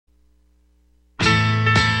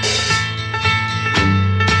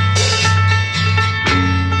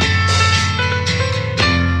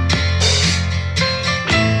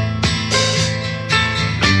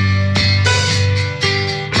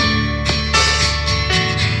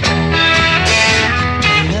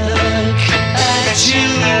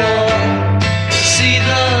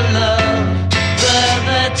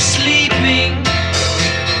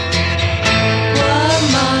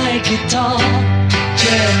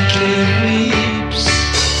it weeps.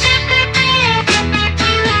 Look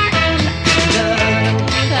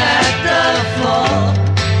at the floor,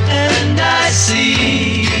 and I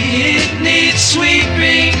see it needs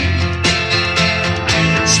sweeping.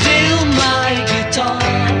 Still my guitar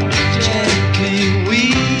gently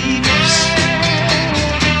weeps.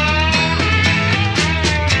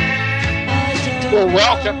 Well,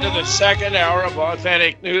 welcome to the second hour of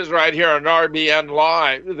Authentic News right here on RBN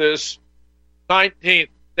Live, this 19th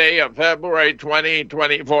day of February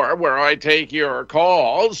 2024, where I take your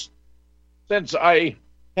calls. Since I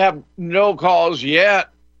have no calls yet,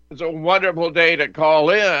 it's a wonderful day to call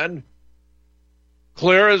in.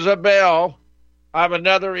 Clear as a bell. I have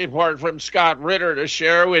another report from Scott Ritter to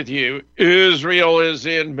share with you. Israel is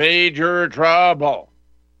in major trouble.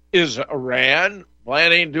 Is Iran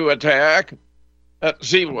planning to attack? Let's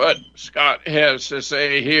see what Scott has to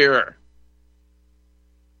say here.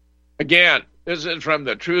 Again, this is from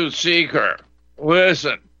the Truth Seeker.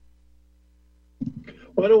 Listen.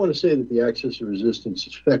 Well, I don't want to say that the axis of resistance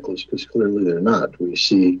is feckless, because clearly they're not. We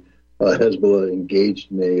see Hezbollah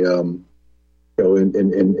engaged in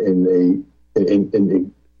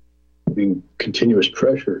being continuous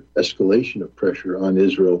pressure, escalation of pressure on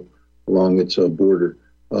Israel along its border.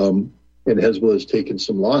 And Hezbollah has taken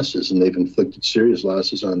some losses, and they've inflicted serious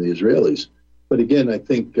losses on the Israelis. But again, I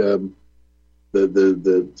think to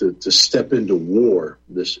step into war,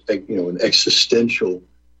 this an existential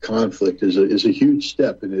conflict is a huge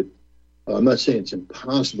step. And I'm not saying it's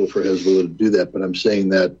impossible for Hezbollah to do that, but I'm saying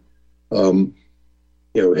that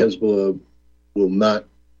Hezbollah will not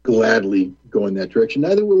gladly go in that direction.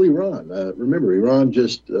 Neither will Iran. Remember, Iran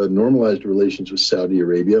just normalized relations with Saudi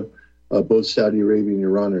Arabia. Both Saudi Arabia and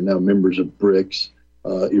Iran are now members of BRICS.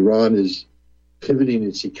 Iran is pivoting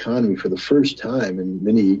its economy for the first time in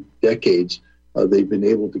many decades. They've been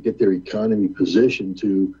able to get their economy positioned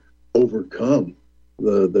to overcome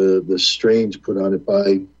the strains put on it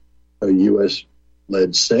by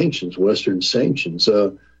U.S.-led sanctions, Western sanctions.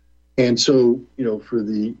 And so, for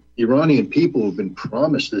the Iranian people who've been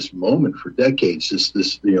promised this moment for decades,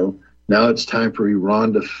 now it's time for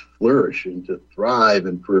Iran to flourish and to thrive,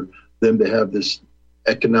 and for them to have this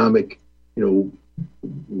economic,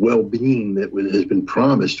 well-being that has been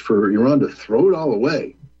promised, for Iran to throw it all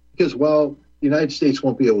away. Because while the United States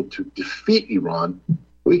won't be able to defeat Iran,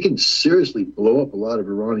 we can seriously blow up a lot of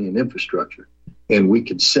Iranian infrastructure, and we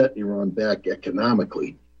can set Iran back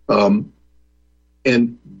economically. And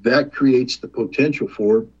that creates the potential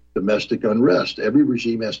for domestic unrest. Every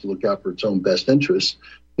regime has to look out for its own best interests.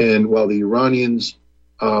 And while the Iranians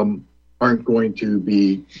aren't going to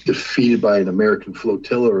be defeated by an American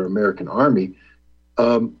flotilla or American army,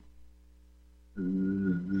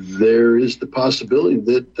 there is the possibility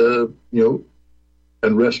that,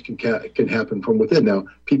 unrest can happen from within. Now,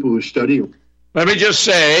 people who study... Let me just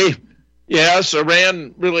say, yes,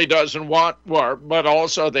 Iran really doesn't want war, but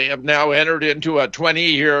also they have now entered into a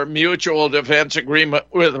 20-year mutual defense agreement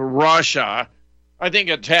with Russia. I think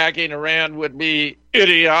attacking Iran would be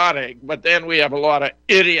idiotic, but then we have a lot of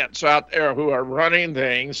idiots out there who are running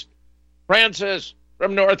things. Francis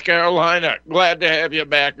from North Carolina, glad to have you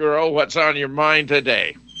back, girl. What's on your mind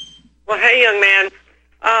today? Well, hey, young man.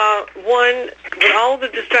 One, with all the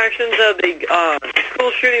distractions of the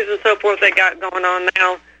school shootings and so forth they got going on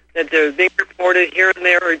now, that they're being reported here and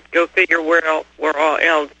there, or go figure where all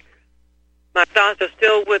else, my thoughts are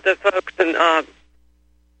still with the folks in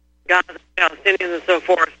Gaza, Palestinians, and so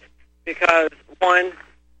forth, because, one,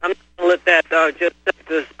 I'm not going to let that just set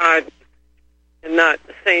to the side and not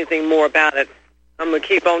say anything more about it. I'm going to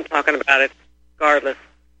keep on talking about it regardless.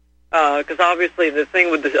 Because obviously the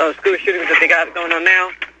thing with the school shootings that they got going on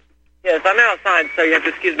now, yes, I'm outside, so you have to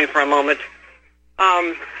excuse me for a moment.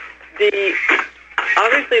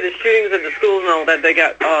 Obviously the shootings at the schools and all that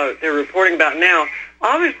they're reporting about now,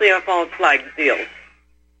 obviously are false flag deals.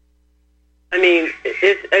 I mean,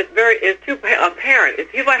 it's too apparent. If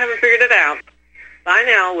people haven't figured it out by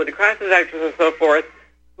now with the crisis actors and so forth,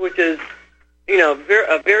 which is, a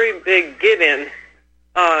very big give-in,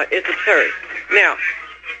 it's absurd. Now,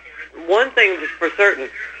 one thing is for certain,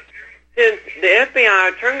 since the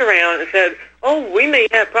FBI turned around and said, we may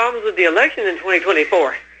have problems with the election in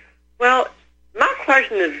 2024. Well, my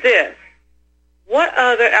question is this. What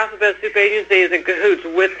other alphabet soup agency is in cahoots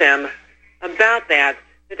with them about that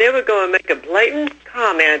they would go and make a blatant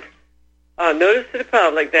comment, notice to the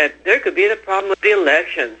public that there could be a problem with the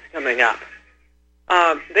elections coming up?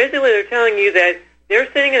 Basically, they're telling you that they're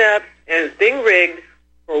setting it up and it's being rigged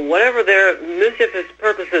for whatever their mischievous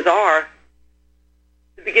purposes are,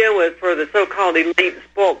 to begin with, for the so-called elite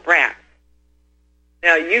spoiled brats.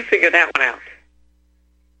 Now, you figure that one out.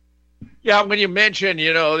 Yeah, when you mention,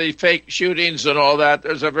 the fake shootings and all that,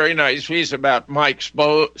 there's a very nice piece about Mike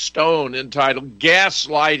Stone entitled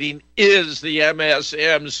 "Gaslighting is the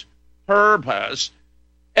MSM's Purpose."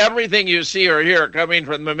 Everything you see or hear coming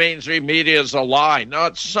from the mainstream media is a lie.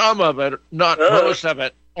 Not some of it, not most of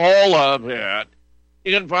it, all of it.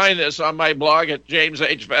 You can find this on my blog at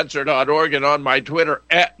jameshfetzer.org and on my Twitter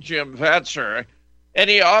at Jim Fetzer. And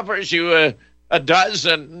he offers you a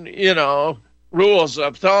dozen, rules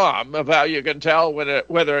of thumb of how you can tell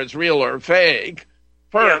whether it's real or fake.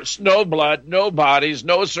 First, no blood, no bodies,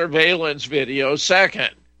 no surveillance video.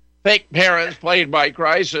 Second, fake parents played by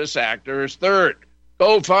crisis actors. Third,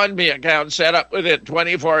 GoFundMe account set up within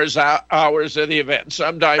 24 hours of the event,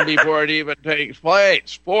 sometime before it even takes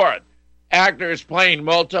place. Fourth, actors playing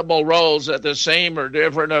multiple roles at the same or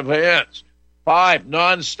different events. 5,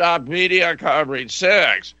 nonstop media coverage.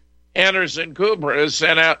 6, Anderson Cooper is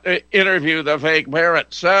sent out to interview the fake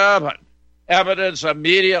parent. 7, evidence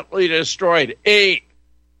immediately destroyed. 8,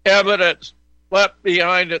 evidence left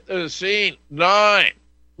behind at the scene. 9,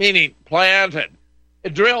 meaning planted.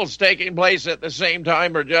 Drills taking place at the same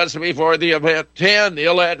time or just before the event. 10, the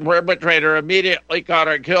alleged perpetrator immediately caught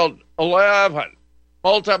or killed. 11,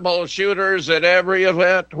 multiple shooters at every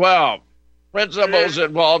event. 12, principals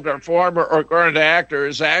involved are former or current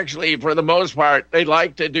actors. Actually, for the most part, they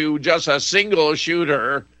like to do just a single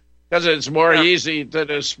shooter because it's more easy to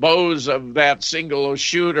dispose of that single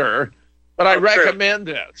shooter. But I recommend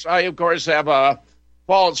this. I, of course, have a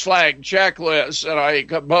false flag checklist that I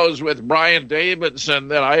composed with Brian Davidson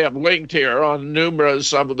that I have linked here on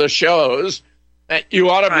numerous of the shows that you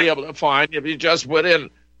ought to be able to find if you just put in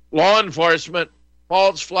law enforcement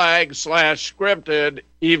false flag / scripted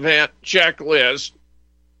event checklist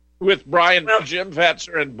with Jim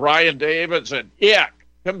Fetzer and Brian Davidson. Yeah,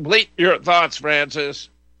 complete your thoughts, Francis.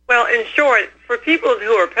 Well, in short, for people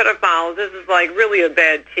who are pedophiles, this is like really a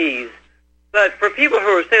bad tease. But for people who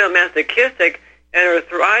are sadomasochistic and are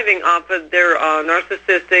thriving off of their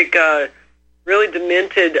narcissistic, really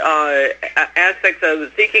demented aspects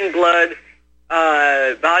of seeking blood,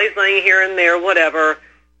 bodies laying here and there, whatever,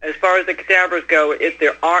 as far as the cadavers go, if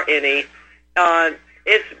there are any,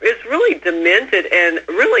 it's really demented and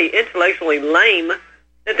really intellectually lame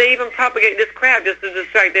that they even propagate this crap just to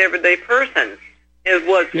distract the everyday person is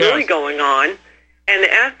what's really going on. And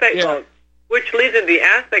the aspect of, which leads into the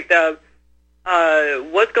aspect of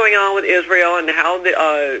what's going on with Israel and how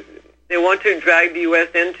they want to drag the U.S.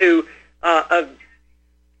 into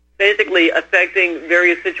basically affecting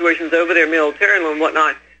various situations over there militarily and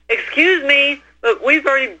whatnot. Excuse me, but we've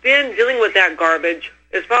already been dealing with that garbage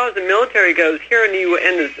as far as the military goes here in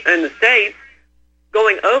the States,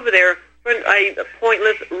 going over there for a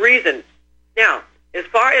pointless reason. Now, as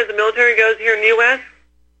far as the military goes here in the U.S.,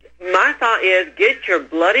 my thought is get your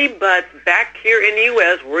bloody butts back here in the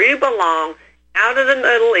U.S. where you belong, out of the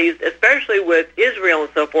Middle East, especially with Israel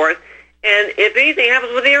and so forth. And if anything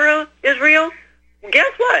happens with Israel,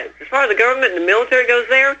 guess what? As far as the government and the military goes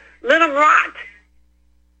there, let them rot.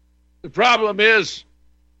 The problem is,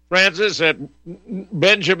 Francis, that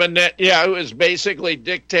Benjamin Netanyahu is basically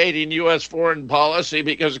dictating U.S. foreign policy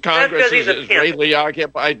because Congress is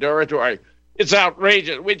Israeli-occupied territory. It's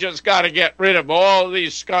outrageous. We just got to get rid of all of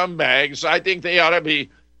these scumbags. I think they ought to be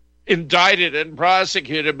indicted and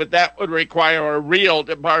prosecuted, but that would require a real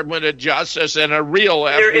Department of Justice and a real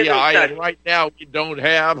FBI, and right now we don't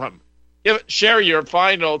have them. Share your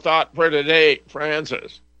final thought for today,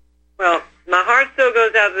 Francis. Well, my heart still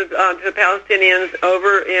goes out to the Palestinians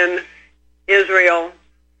over in Israel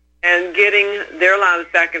and getting their lives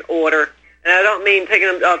back in order. And I don't mean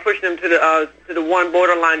taking them, pushing them to the one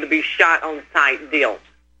borderline to be shot on sight deal.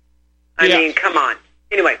 I mean, come on.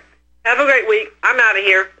 Anyway, have a great week. I'm out of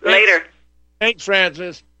here. Later. Thanks,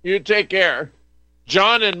 Francis. You take care.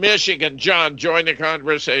 John in Michigan. John, join the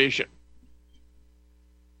conversation.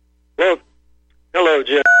 Well, hello,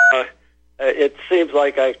 Jim. It seems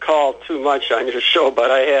like I call too much on your show, but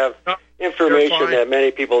I have information that many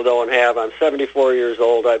people don't have. I'm 74 years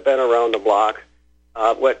old. I've been around the block.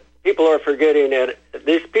 What people are forgetting is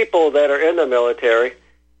these people that are in the military,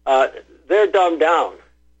 they're dumbed down.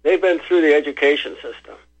 They've been through the education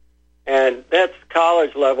system, and that's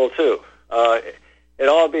college level, too. It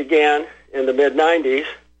all began in the mid-'90s.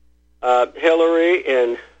 Hillary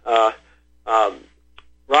and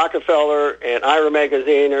Rockefeller and Ira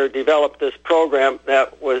Magaziner developed this program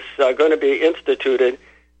that was going to be instituted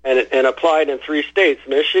and applied in 3 states,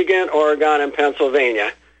 Michigan, Oregon, and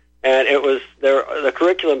Pennsylvania. And it was the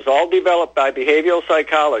curriculum's all developed by behavioral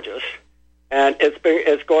psychologists, and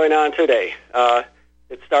it's going on today.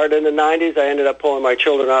 It started in the 90s. I ended up pulling my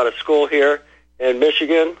children out of school here in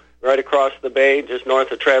Michigan right across the bay, just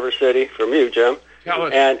north of Traverse City from you, Jim.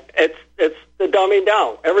 And it's the dumbing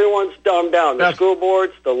down. Everyone's dumbed down. The school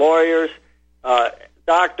boards, the lawyers,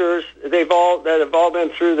 doctors, they've all been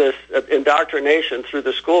through this indoctrination through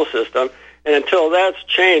the school system. And until that's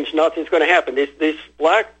changed, nothing's going to happen. These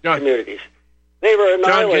black communities, they were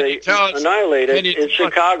annihilated in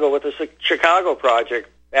Chicago with the Chicago Project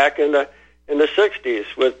back in the 60s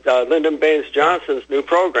with Lyndon Baines Johnson's new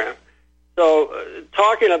program. So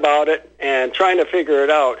talking about it and trying to figure it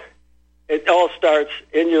out, it all starts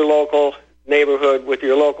in your local neighborhood with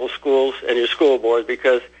your local schools and your school boards,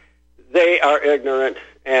 because they are ignorant,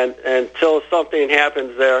 and until something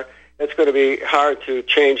happens there, it's going to be hard to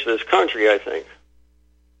change this country, I think.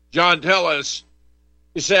 John, tell us,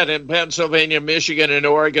 you said in Pennsylvania, Michigan, and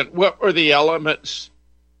Oregon, what were the elements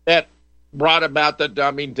that brought about the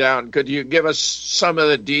dumbing down? Could you give us some of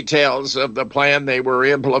the details of the plan they were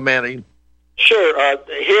implementing? Sure.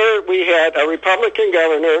 Here we had a Republican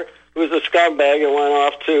governor who was a scumbag and went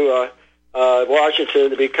off to Washington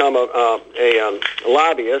to become a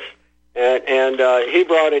lobbyist, and he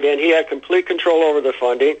brought it in. He had complete control over the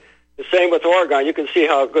funding. The same with Oregon. You can see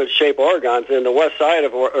how good shape Oregon's in. The west side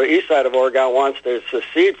or east side of Oregon wants to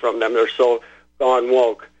secede from them. They're so gone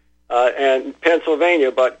woke. And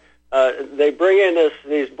Pennsylvania, but they bring in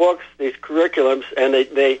these books, these curriculums, and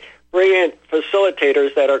they bring in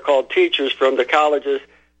facilitators that are called teachers from the colleges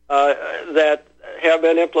that have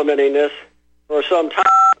been implementing this for some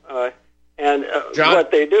time. And what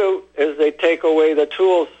they do is they take away the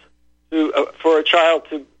tools for a child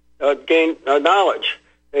to gain knowledge.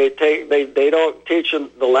 They don't teach them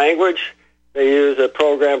the language. They use a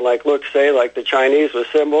program like the Chinese with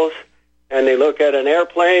symbols, and they look at an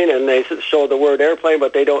airplane and they show the word airplane,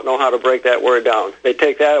 but they don't know how to break that word down. They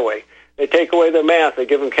take that away. They take away the math. They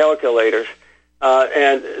give them calculators,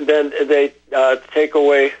 and then they take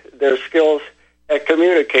away their skills at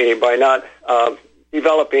communicating by not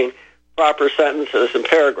developing proper sentences and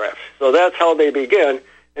paragraphs. So that's how they begin,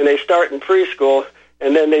 and they start in preschool.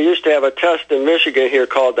 And then they used to have a test in Michigan here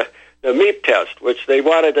called the MEP test, which they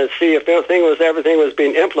wanted to see if everything was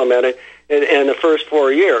being implemented in the first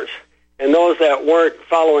 4 years. And those that weren't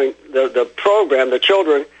following the program, the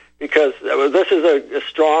children, because this is a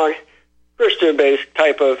strong Christian-based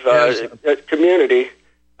type of community,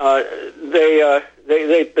 the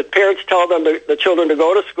parents tell them the children to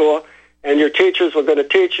go to school, and your teachers were going to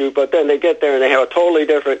teach you, but then they get there and they have a totally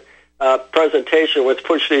different presentation, which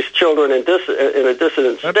puts these children in a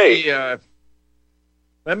dissident state.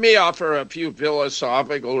 Let me offer a few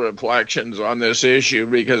philosophical reflections on this issue,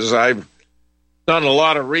 because I've done a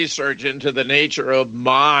lot of research into the nature of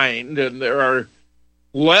mind, and there are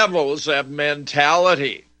levels of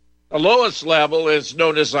mentality. The lowest level is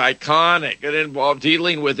known as iconic. It involves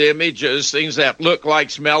dealing with images, things that look like,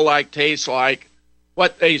 smell like, taste like,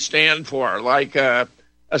 what they stand for, like a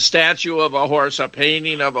statue of a horse, a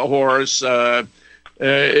painting of a horse,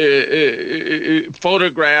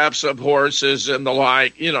 photographs of horses and the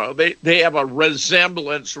like. You know, they have a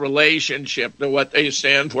resemblance relationship to what they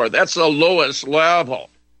stand for. That's the lowest level.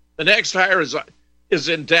 The next higher is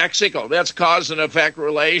indexical. That's cause and effect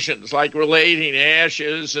relations, like relating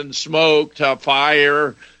ashes and smoke to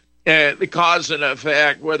fire. And the cause and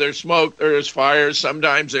effect, where there's smoke, there's fire.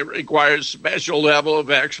 Sometimes it requires special level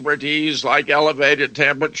of expertise, like elevated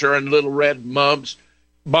temperature and little red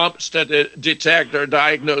bumps to detect or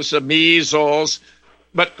diagnose the measles.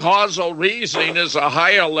 But causal reasoning is a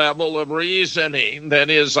higher level of reasoning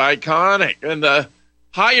than is iconic. And the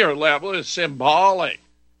higher level is symbolic,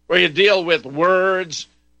 where you deal with words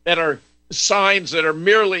that are signs that are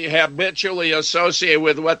merely habitually associated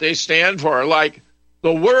with what they stand for, like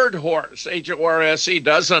the word horse, H-O-R-S-E,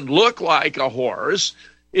 doesn't look like a horse.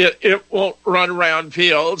 It won't run around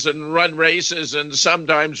fields and run races and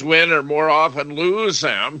sometimes win or more often lose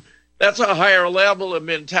them. That's a higher level of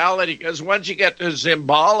mentality, because once you get to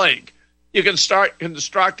symbolic, you can start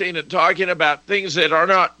constructing and talking about things that are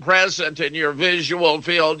not present in your visual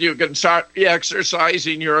field. You can start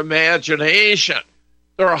exercising your imagination.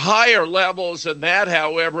 There are higher levels than that,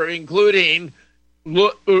 however, including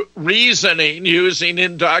reasoning using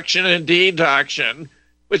induction and deduction,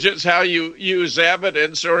 which is how you use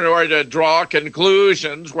evidence in order to draw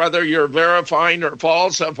conclusions, whether you're verifying or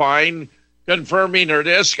falsifying, confirming or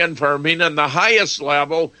disconfirming. And the highest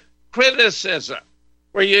level, criticism,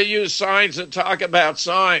 where you use signs that talk about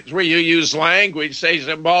signs, where you use language, say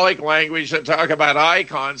symbolic language, that talk about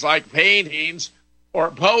icons like paintings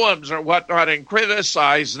or poems or whatnot, and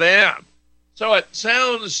criticize them. So it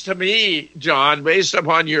sounds to me, John, based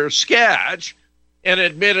upon your sketch, and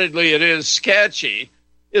admittedly it is sketchy,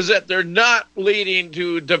 is that they're not leading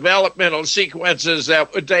to developmental sequences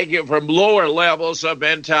that would take you from lower levels of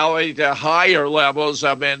mentality to higher levels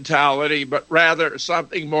of mentality, but rather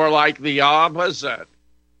something more like the opposite.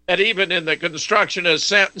 And even in the construction of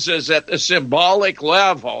sentences at the symbolic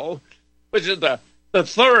level, which is the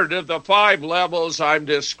third of the 5 levels I'm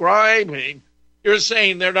describing, you're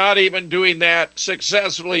saying they're not even doing that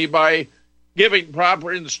successfully by giving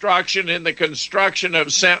proper instruction in the construction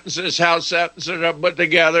of sentences, how sentences are put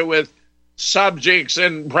together with subjects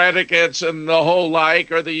and predicates and the whole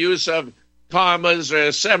like, or the use of commas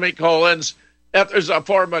or semicolons, that there's a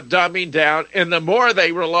form of dumbing down. And the more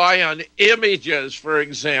they rely on images, for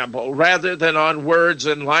example, rather than on words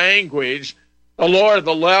and language, the lower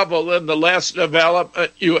the level and the less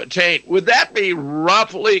development you attain. Would that be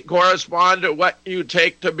roughly correspond to what you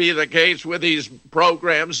take to be the case with these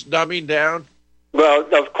programs dumbing down? Well,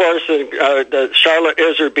 of course, the Charlotte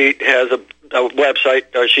Iserbeat has a website.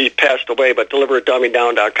 She passed away, but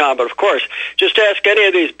deliberatdumbingdown.com. But of course, just ask any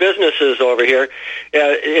of these businesses over here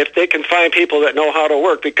if they can find people that know how to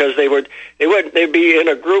work, because they'd be in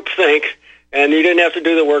a group think. And you didn't have to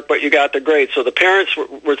do the work, but you got the grades. So the parents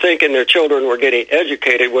were thinking their children were getting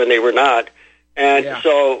educated when they were not. And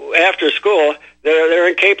so after school, they're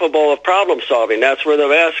incapable of problem solving. That's where the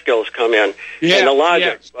math skills come in and the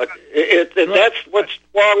logic. Yes. But that's what's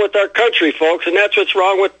wrong with our country, folks, and that's what's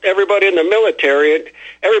wrong with everybody in the military and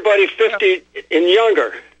everybody 50 and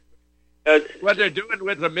younger. What they're doing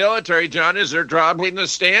with the military, John, is they're dropping the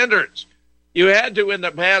standards. You had to, in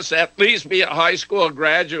the past, at least be a high school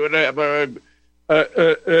graduate, have a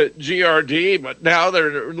GRD, but now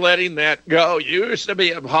they're letting that go. You used to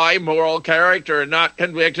be of high moral character and not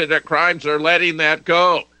convicted of crimes. They're letting that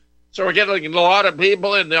go. So we're getting a lot of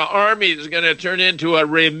people in the Army is going to turn into a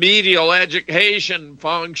remedial education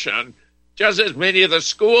function, just as many of the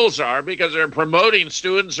schools are, because they're promoting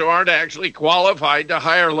students who aren't actually qualified to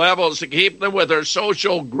higher levels to keep them with their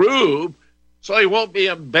social group, so they won't be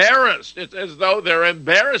embarrassed. It's as though their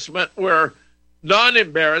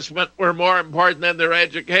non-embarrassment were more important than their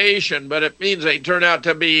education, but it means they turn out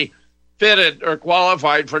to be fitted or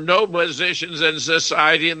qualified for no positions in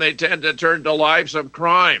society, and they tend to turn to lives of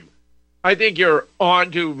crime. I think you're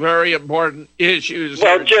on to very important issues.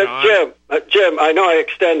 Well, here, Jim, I know I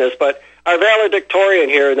extend this, but our valedictorian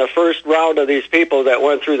here in the first round of these people that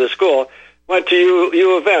went through the school went to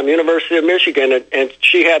U of M, University of Michigan, and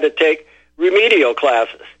she had to take remedial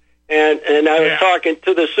classes. And I was talking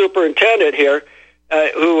to the superintendent here,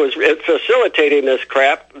 who was facilitating this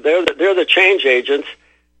crap. They're the change agents,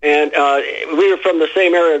 and we were from the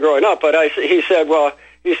same area growing up. But he says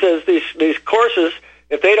these courses,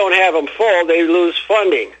 if they don't have them full, they lose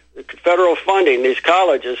funding, federal funding. These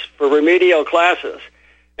colleges for remedial classes,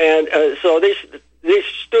 and so these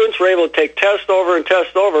students were able to take test over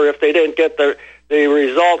if they didn't get the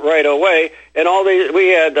result right away. And we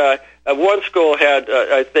had. One school had,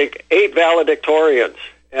 I think, 8 valedictorians,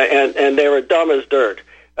 and they were dumb as dirt.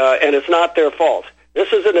 And it's not their fault.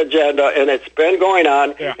 This is an agenda, and it's been going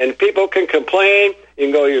on, and people can complain. You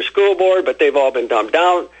can go to your school board, but they've all been dumbed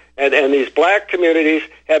down. And these black communities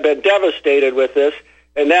have been devastated with this,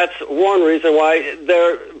 and that's one reason why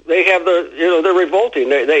they're revolting.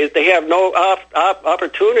 They have no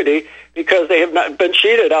opportunity because they have not been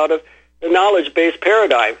cheated out of the knowledge-based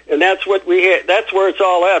paradigm, and that's what that's where it's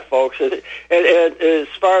all at, folks. And as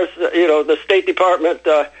far as the State Department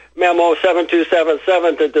memo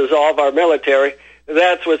 7277 to dissolve our military,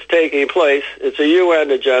 that's what's taking place. It's a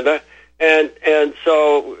UN agenda, and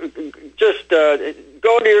so just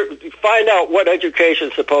find out what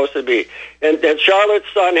education's supposed to be. And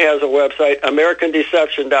Charlotte's son has a website,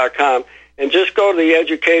 AmericanDeception.com. And just go to the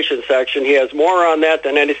education section. He has more on that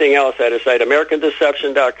than anything else at his site,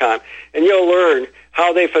 AmericanDeception.com. And you'll learn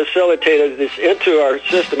how they facilitated this into our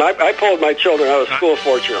system. I pulled my children out of school,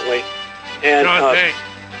 fortunately. And, John,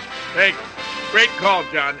 thanks. Great call,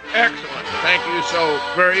 John. Excellent. Thank you so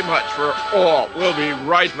very much for all. We'll be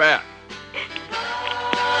right back.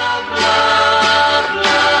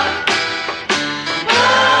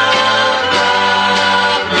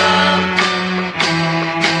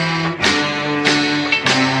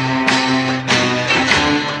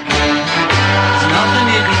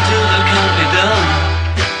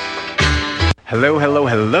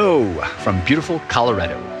 Hello from beautiful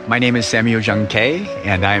Colorado. My name is Samuel Jung Kay,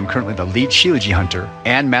 and I am currently the lead Shilajit hunter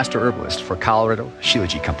and master herbalist for Colorado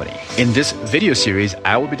Shilajit Company. In this video series,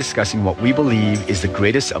 I will be discussing what we believe is the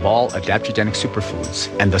greatest of all adaptogenic superfoods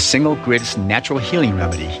and the single greatest natural healing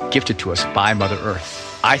remedy gifted to us by Mother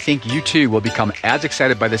Earth. I think you too will become as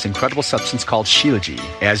excited by this incredible substance called Shilajit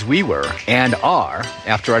as we were and are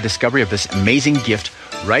after our discovery of this amazing gift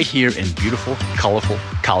right here in beautiful, colorful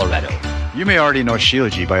Colorado. You may already know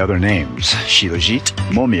Shilajit by other names: Shilajit,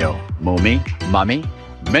 Momio, Momi, Mami,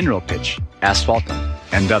 Mineral Pitch, Asphaltum,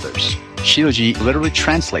 and others. Shilajit literally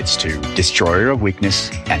translates to destroyer of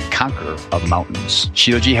weakness and conqueror of mountains.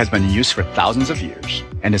 Shilajit has been in use for thousands of years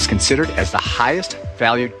and is considered as the highest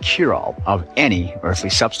valued cure-all of any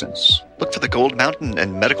earthly substance. Look for the gold mountain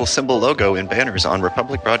and medical symbol logo in banners on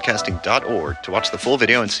republicbroadcasting.org to watch the full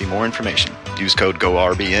video and see more information. Use code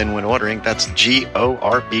GORBN when ordering. That's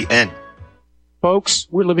GORBN. Folks,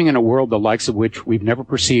 we're living in a world the likes of which we've never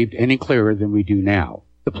perceived any clearer than we do now.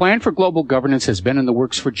 The plan for global governance has been in the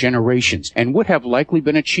works for generations and would have likely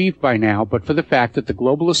been achieved by now but for the fact that the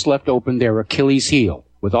globalists left open their Achilles heel.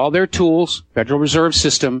 With all their tools, Federal Reserve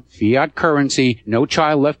System, fiat currency, no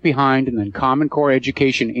child left behind, and then Common Core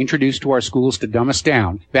education introduced to our schools to dumb us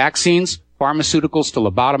down, vaccines, pharmaceuticals to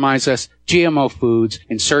lobotomize us, GMO foods,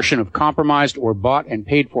 insertion of compromised or bought and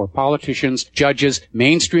paid for politicians, judges,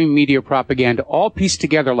 mainstream media propaganda, all pieced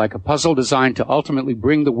together like a puzzle designed to ultimately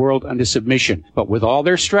bring the world under submission. But with all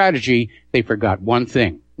their strategy, they forgot one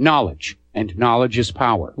thing: knowledge. And knowledge is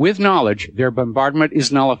power. With knowledge, their bombardment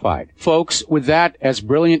is nullified. Folks, with that, as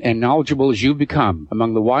brilliant and knowledgeable as you've become,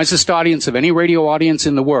 among the wisest audience of any radio audience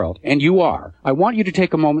in the world, and you are, I want you to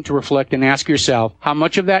take a moment to reflect and ask yourself, how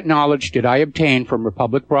much of that knowledge did I obtain from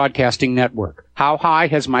Republic Broadcasting Network? How high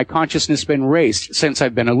has my consciousness been raised since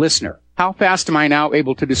I've been a listener? How fast am I now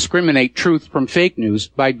able to discriminate truth from fake news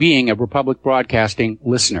by being a Republic Broadcasting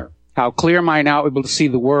listener? How clear am I now able to see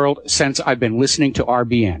the world since I've been listening to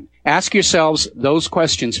RBN? Ask yourselves those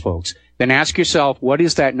questions, folks. Then ask yourself, what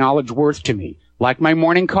is that knowledge worth to me? Like my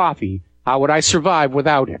morning coffee, how would I survive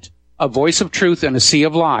without it? A voice of truth in a sea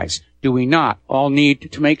of lies. Do we not all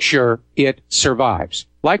need to make sure it survives?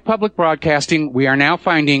 Like public broadcasting, we are now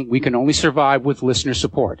finding we can only survive with listener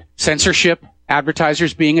support. Censorship,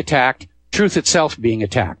 advertisers being attacked, truth itself being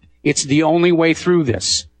attacked. It's the only way through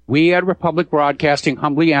this. We at Republic Broadcasting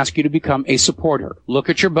humbly ask you to become a supporter. Look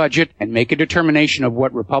at your budget and make a determination of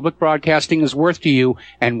what Republic Broadcasting is worth to you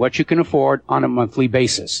and what you can afford on a monthly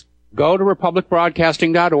basis. Go to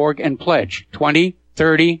republicbroadcasting.org and pledge $20,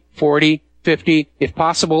 $30, $40, $50, if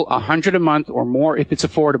possible, $100 a month or more if it's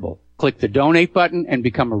affordable. Click the donate button and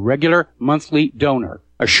become a regular monthly donor.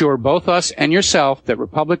 Assure both us and yourself that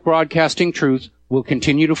Republic Broadcasting truth will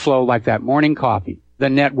continue to flow like that morning coffee. The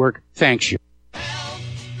network thanks you.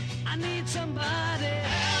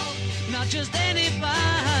 Just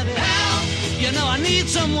anybody help. You know I need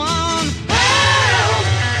someone help.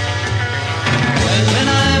 When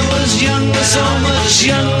I was younger, so much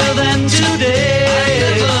younger than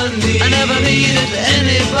today, I never needed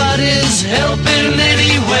anybody's help in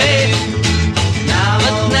any way.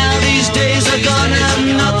 But now these days are gone,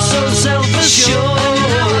 I'm not so self-assured.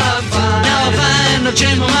 Now I find I've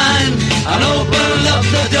changed my mind and opened up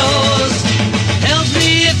the doors. Help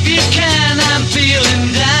me if you can, I'm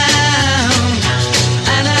feeling down.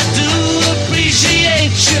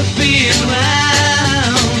 You being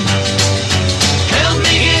round. Help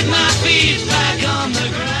me get my feet back on the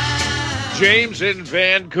ground. James in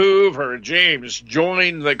Vancouver. James,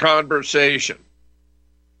 join the conversation.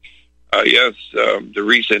 Yes, the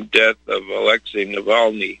recent death of Alexei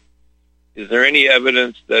Navalny. Is there any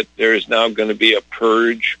evidence that there is now going to be a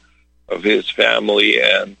purge of his family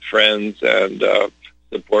and friends and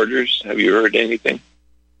supporters? Have you heard anything?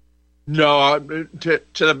 No, to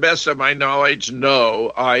the best of my knowledge,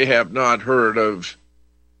 no. I have not heard of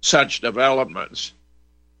such developments.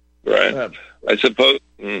 Right. I suppose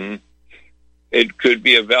it could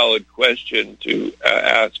be a valid question to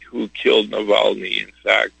ask who killed Navalny, in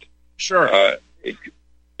fact. Sure. It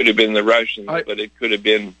could have been the Russians, but it could have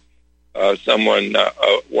been someone,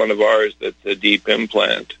 one of ours that's a deep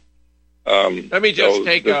implant. Let me just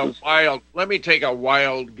take a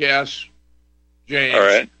wild guess, James. All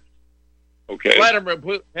right. Okay. Vladimir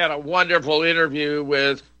Putin had a wonderful interview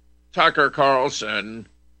with Tucker Carlson.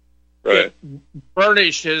 Right. It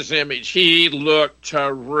burnished his image. He looked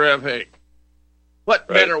terrific. What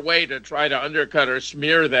better way to try to undercut or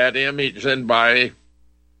smear that image than by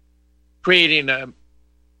creating an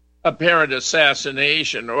apparent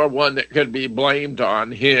assassination or one that could be blamed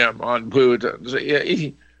on him, on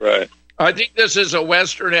Putin? Right. I think this is a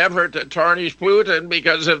Western effort to tarnish Putin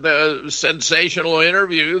because of the sensational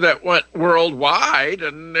interview that went worldwide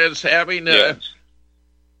and is having a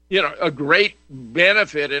great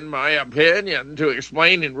benefit, in my opinion, to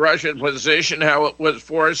explaining Russia's position, how it was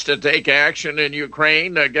forced to take action in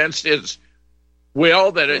Ukraine against its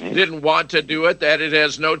will, that it didn't want to do it, that it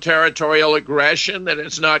has no territorial aggression, that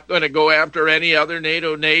it's not going to go after any other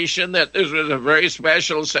NATO nation, that this was a very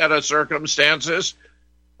special set of circumstances.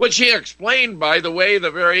 which he explained, by the way, the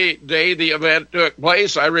very day the event took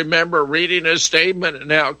place. I remember reading his statement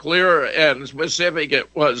and how clear and specific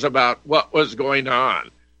it was about what was going on.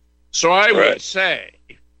 So I would say,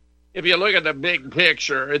 if you look at the big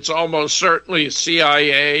picture, it's almost certainly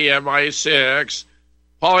CIA, MI6,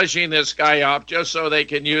 polishing this guy up just so they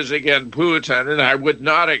can use against Putin, and I would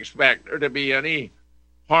not expect there to be any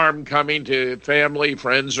harm coming to family,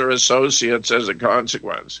 friends, or associates as a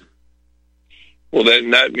consequence. Well,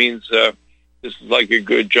 then that means this is like a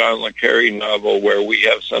good John le Carre novel where we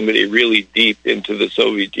have somebody really deep into the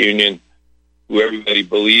Soviet Union who everybody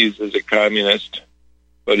believes is a communist,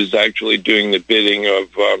 but is actually doing the bidding of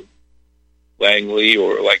Langley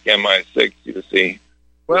or like MI6, you see.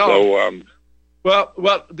 Well,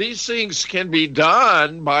 these things can be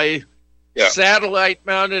done by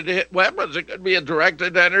satellite-mounted weapons. It could be a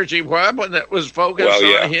directed energy weapon that was focused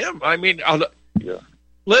on him. I mean,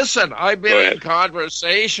 listen, I've been in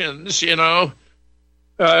conversations,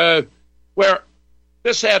 where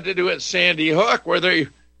this had to do with Sandy Hook, where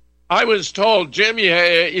I was told, Jim, you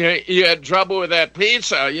had trouble with that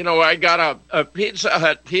pizza. I got a Pizza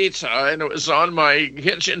Hut pizza, and it was on my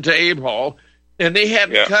kitchen table, and they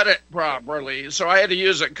hadn't cut it properly, so I had to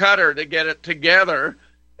use a cutter to get it together.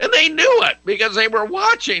 And they knew it because they were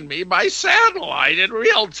watching me by satellite in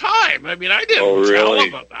real time. I mean, I didn't tell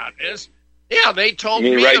them about this. Yeah, they told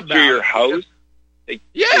me right about through your house? They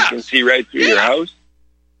can see right through your house?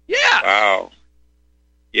 Yeah. Wow.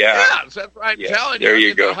 Yeah. Yes, that's what I'm telling you. There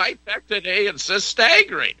you go. The high tech today, it's just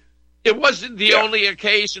staggering. It wasn't the only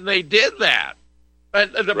occasion they did that.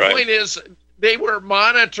 But the point is, they were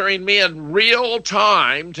monitoring me in real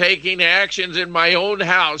time, taking actions in my own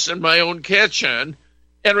house, in my own kitchen,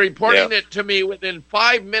 and reporting it to me within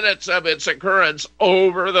 5 minutes of its occurrence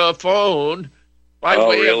over the phone by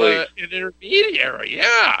way of an intermediary.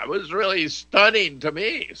 Yeah, it was really stunning to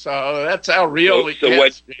me. So that's how real it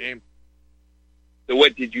gets, James. So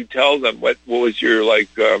what did you tell them? What was your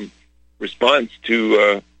response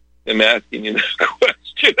to them asking you this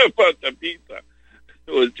question about the pizza?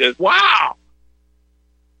 It was just wow.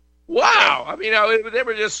 I mean, they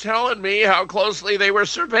were just telling me how closely they were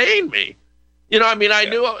surveying me. I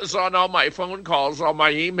knew it was on all my phone calls, all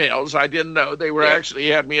my emails. I didn't know they were actually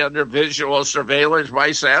had me under visual surveillance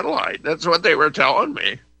by satellite. That's what they were telling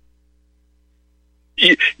me.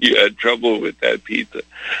 You had trouble with that pizza.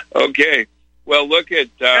 Okay. Well, look at...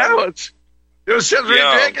 it was just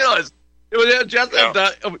ridiculous. It was just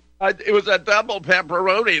it was a double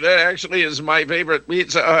pepperoni. That actually is my favorite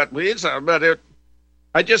Pizza Hut pizza, but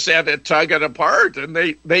I just had to tug it apart, and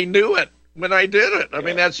they knew it when I did it. I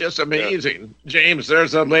mean, that's just amazing. James,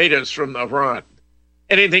 there's the latest from the front.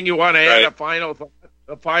 Anything you want to add? A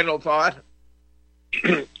final thought?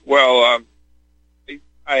 Well,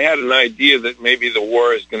 I had an idea that maybe the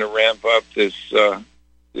war is going to ramp up this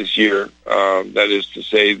year. That is to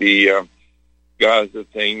say, the Gaza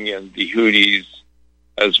thing and the Houthis,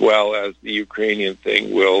 as well as the Ukrainian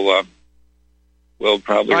thing, will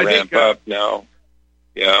probably ramp up now.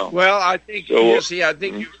 Yeah. Well, I think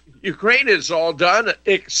Ukraine is all done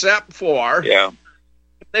except for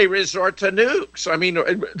they resort to nukes. I mean,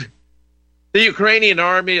 the Ukrainian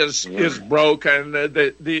army is broken.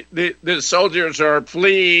 The soldiers are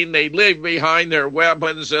fleeing. They leave behind their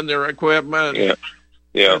weapons and their equipment.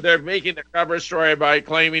 Yeah. They're making a cover story by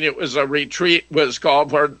claiming it was a retreat was called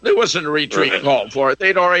for. There wasn't a retreat called for.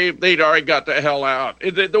 They'd already got the hell out.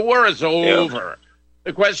 The war is over.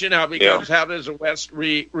 The question now becomes, how does the West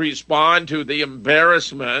respond to the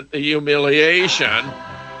embarrassment, the humiliation?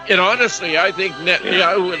 And honestly, I think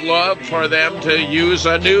Netanyahu would love for them to use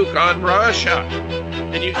a nuke on Russia.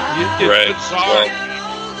 And it's sorry.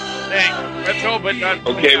 Thanks. Let's hope it doesn't.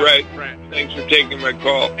 Okay, right. Thanks for taking my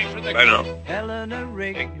call. Bye now. Eleanor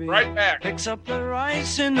Rigby right back. Picks up the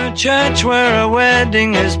rice in the church where a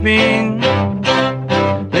wedding has been.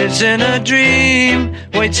 Lives in a dream,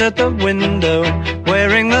 waits at the window,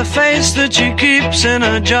 wearing the face that she keeps in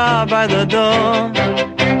a jar by the door.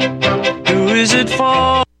 Who is it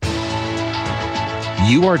for?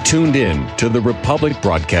 You are tuned in to the Republic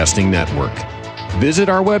Broadcasting Network. Visit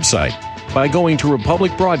our website by going to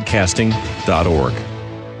republicbroadcasting.org.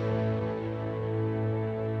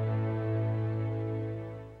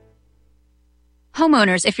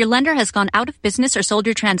 Homeowners, if your lender has gone out of business or sold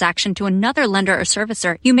your transaction to another lender or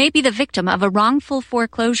servicer, you may be the victim of a wrongful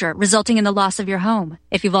foreclosure, resulting in the loss of your home.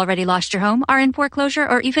 If you've already lost your home, are in foreclosure,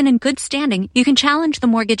 or even in good standing, you can challenge the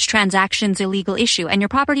mortgage transaction's illegal issue, and your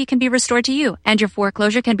property can be restored to you, and your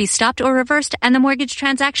foreclosure can be stopped or reversed, and the mortgage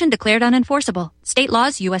transaction declared unenforceable. State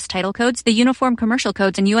laws, U.S. title codes, the Uniform Commercial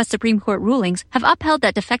Codes, and U.S. Supreme Court rulings have upheld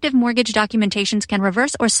that defective mortgage documentations can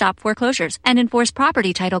reverse or stop foreclosures and enforce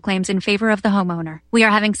property title claims in favor of the homeowner. We are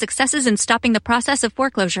having successes in stopping the process of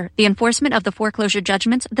foreclosure, the enforcement of the foreclosure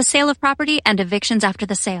judgments, the sale of property, and evictions after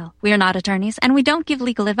the sale. We are not attorneys, and we don't give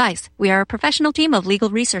legal advice. We are a professional team of legal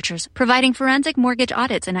researchers, providing forensic mortgage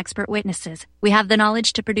audits and expert witnesses. We have the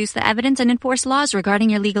knowledge to produce the evidence and enforce laws regarding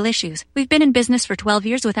your legal issues. We've been in business for 12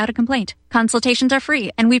 years without a complaint. Consultations are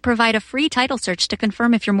free, and we provide a free title search to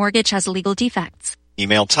confirm if your mortgage has legal defects.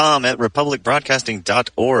 Email Tom at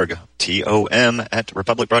republicbroadcasting.org. TOM at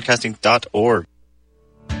republicbroadcasting.org.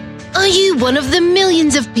 Are you one of the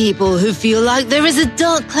millions of people who feel like there is a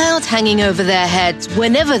dark cloud hanging over their heads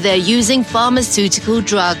whenever they're using pharmaceutical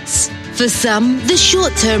drugs? For some, the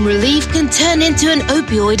short-term relief can turn into an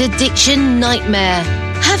opioid addiction nightmare.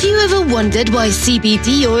 Have you ever wondered why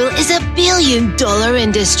CBD oil is a billion-dollar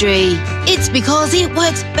industry? It's because it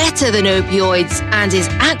works better than opioids and is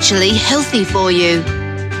actually healthy for you.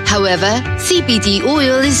 However, CBD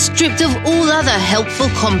oil is stripped of all other helpful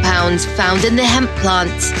compounds found in the hemp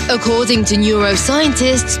plant. According to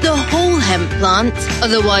neuroscientists, the whole hemp plant,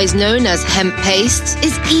 otherwise known as hemp paste,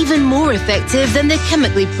 is even more effective than the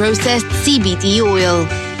chemically processed CBD oil.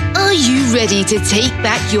 Are you ready to take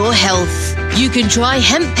back your health? You can try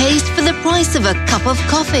hemp paste for the price of a cup of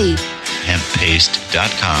coffee.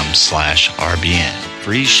 Hemppaste.com/RBN.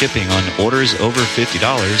 Free shipping on orders over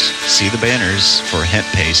 $50. See the banners for hemp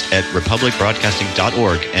paste at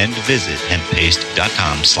republicbroadcasting.org and visit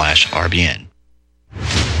hemppaste.com/RBN.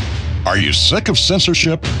 Are you sick of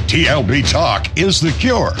censorship? TLB Talk is the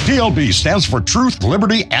cure. TLB stands for Truth,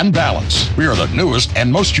 Liberty, and Balance. We are the newest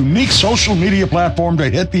and most unique social media platform to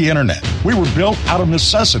hit the internet. We were built out of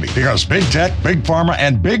necessity because Big Tech, Big Pharma,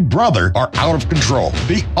 and Big Brother are out of control.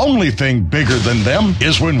 The only thing bigger than them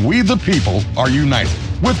is when we, the people, are united.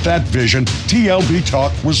 With that vision, TLB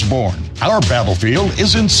Talk was born. Our battlefield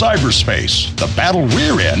is in cyberspace. The battle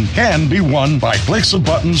we're in can be won by clicks of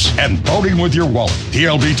buttons and voting with your wallet.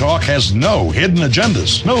 TLB Talk has no hidden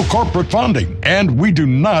agendas, no corporate funding, and we do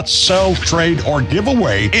not sell, trade, or give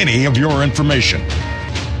away any of your information.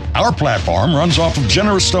 Our platform runs off of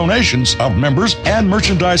generous donations of members and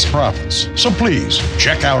merchandise profits. So please,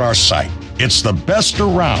 check out our site. It's the best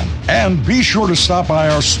around. And be sure to stop by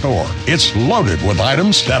our store. It's loaded with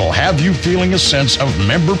items that'll have you feeling a sense of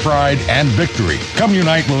member pride and victory. Come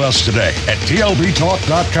unite with us today at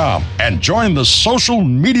tlbtalk.com and join the social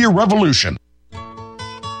media revolution.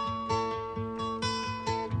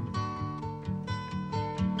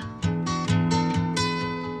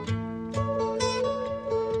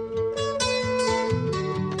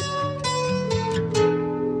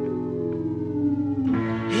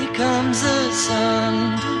 Comes the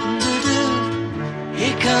sun, doo-doo-doo.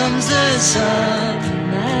 Here comes the sun,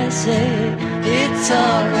 and I say it's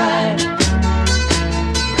alright.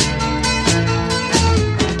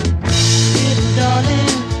 Little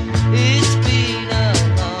darling, it's been a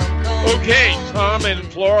long, long Okay, Tom in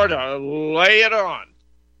Florida, lay it on.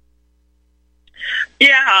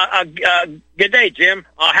 Yeah, good day, Jim.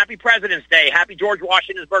 Happy President's Day. Happy George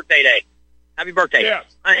Washington's birthday day. Happy birthday. Yes.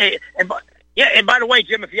 And by the way,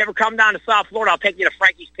 Jim, if you ever come down to South Florida, I'll take you to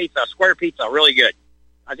Frankie's Pizza, Square Pizza. Really good.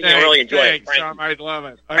 I think you'll really enjoy it. Tom, I'd love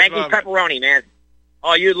it. Frankie's pepperoni, man.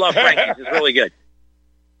 Oh, you'd love Frankie's. It's really good.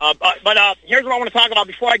 But here's what I want to talk about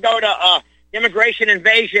before I go to immigration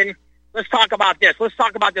invasion. Let's talk about this. Let's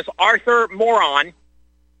talk about this Arthur moron,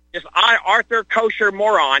 this Arthur kosher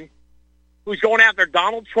moron, who's going after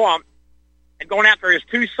Donald Trump and going after his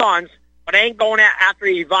two sons, but ain't going after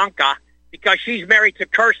Ivanka because she's married to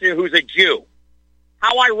Kirsten, who's a Jew.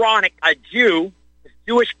 How ironic, a Jew, this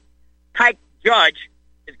Jewish-type judge,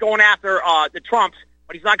 is going after the Trumps,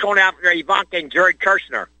 but he's not going after Ivanka and Jared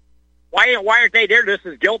Kushner. Why aren't they there just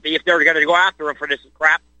as guilty if they're going to go after him for this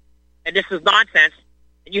crap? And this is nonsense.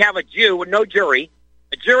 And you have a Jew with no jury,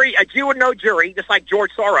 a Jew with no jury, just like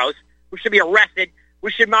George Soros, who should be arrested.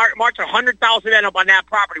 We should march 100,000 men up on that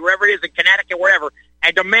property, wherever it is in Connecticut, wherever,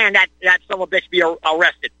 and demand that son of a bitch be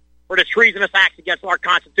arrested for the treasonous acts against our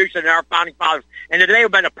Constitution and our founding fathers. And today would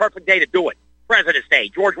have been a perfect day to do it. President's Day,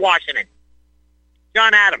 George Washington,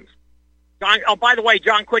 John Adams. Oh, by the way,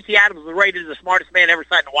 John Quincy Adams was rated the smartest man ever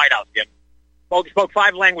sat in the White House, Jim. Spoke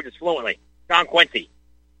 5 languages fluently. John Quincy.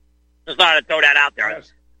 Just thought I'd throw that out there.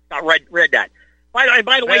 Yes. I read that.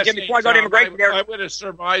 By the way, Jim, before I go to immigration there... I would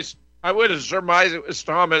have surmised it was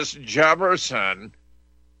Thomas Jefferson.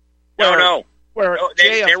 No. Where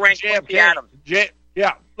they ranked Quincy Adams.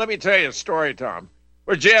 Yeah, let me tell you a story, Tom.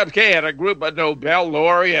 Where JFK had a group of Nobel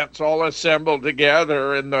laureates all assembled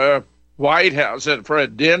together in the White House for a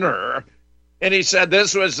dinner, And he said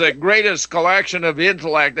this was the greatest collection of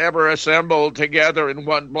intellect ever assembled together in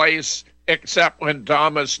one place, except when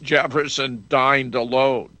Thomas Jefferson dined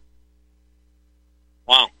alone.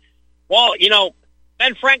 Wow. Well,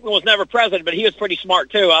 Ben Franklin was never president, but he was pretty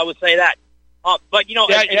smart, too. I would say that. But,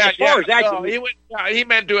 as far as that... He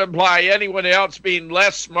meant to imply anyone else being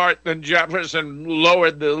less smart than Jefferson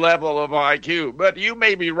lowered the level of IQ. But you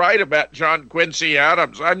may be right about John Quincy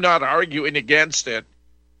Adams. I'm not arguing against it.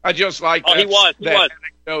 I just like that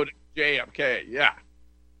anecdote of JFK, yeah.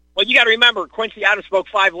 Well, you got to remember, Quincy Adams spoke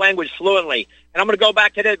 5 languages fluently. And I'm going to go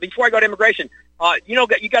back to that. Before I go to immigration, you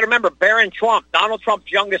got to remember Barron Trump, Donald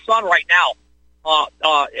Trump's youngest son right now,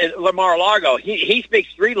 in Mar-a-Lago. He speaks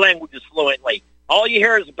 3 languages fluently. All you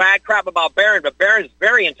hear is bad crap about Barron, but Barron's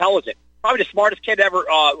very intelligent. Probably the smartest kid ever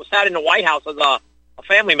sat in the White House as a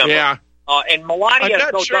family member. Yeah. And Melania is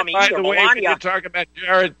no dummy either. By the way, when you talk about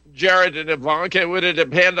Jared and Ivanka, would it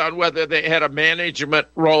depend on whether they had a management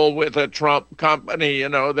role with a Trump company,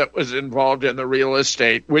 that was involved in the real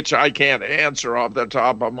estate, which I can't answer off the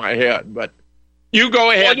top of my head. But you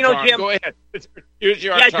go ahead, Tom. Jim, go ahead. Use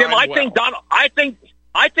your time. Jim, I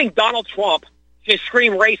think Donald Trump should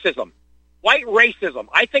scream racism, white racism.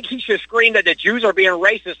 I think he should scream that the Jews are being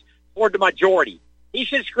racist toward the majority. He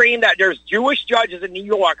should scream that there's Jewish judges in New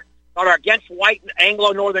York that are against white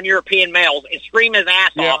Anglo-Northern European males and scream his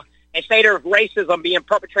ass off and say there's racism being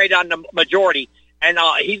perpetrated on the majority. And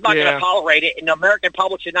he's not going to tolerate it, and the American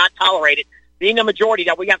public should not tolerate it. Being the majority,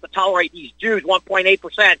 that we have to tolerate these Jews,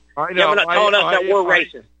 1.8%, telling us that we're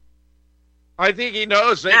racist. I think he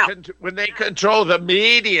knows when they control the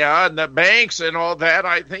media and the banks and all that,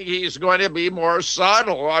 I think he's going to be more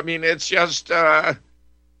subtle. I mean, it's just...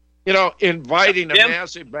 inviting a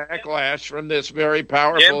massive backlash from this very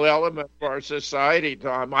powerful element of our society,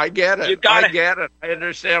 Tom. I get it. I get it. I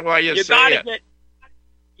understand why you say it.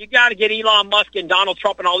 You got to get Elon Musk and Donald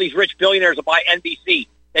Trump and all these rich billionaires to buy NBC.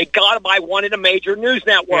 They got to buy one of the major news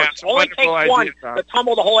networks. Only takes one to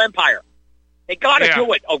tumble the whole empire. They got to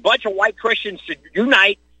do it. A bunch of white Christians should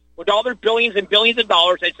unite with all their billions and billions of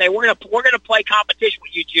dollars and say, we're gonna play competition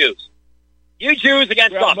with you Jews. You Jews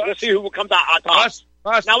against us. We'll see who comes out on top.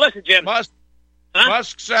 Now listen, Jim.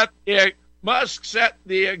 Musk set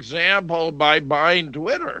the example by buying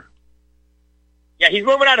Twitter. Yeah, he's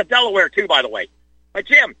moving out of Delaware too, by the way. But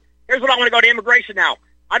Jim, here's what I want to go to immigration now.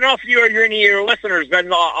 I don't know if you or any of your listeners been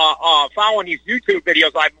following these YouTube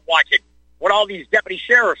videos I've been watching with all these deputy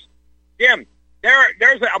sheriffs. Jim,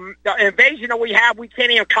 there's the invasion that we have. We can't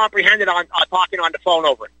even comprehend it on talking on the phone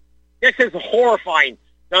over it. This is horrifying.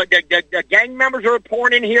 The gang members are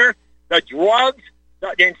pouring in here. The drugs.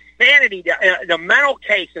 The insanity, the mental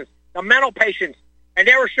cases, the mental patients. And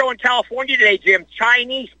they were showing California today, Jim,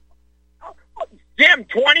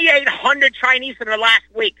 2,800 Chinese in the last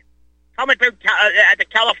week coming through at the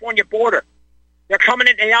California border. They're coming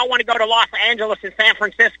in. They all want to go to Los Angeles and San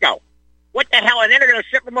Francisco. What the hell? And then they're going to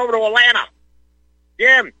ship them over to Atlanta.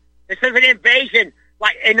 Jim, this is an invasion.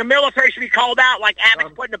 And the military should be called out like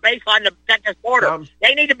Abbott's putting the base on the Texas border.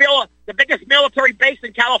 They need to build the biggest military base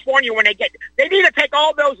in California when they need to take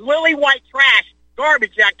all those lily white trash,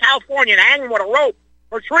 garbage out of California and hang them with a rope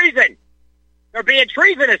for treason. They're being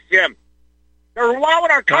treasonous, Jim. They're allowing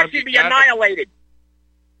our country to be annihilated.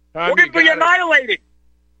 We're going to be annihilated.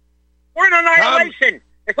 We're in annihilation.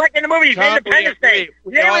 It's like in the movies, Independence Day.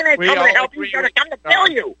 The alien ain't coming to help you. He's going to come to kill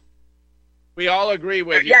you. We all agree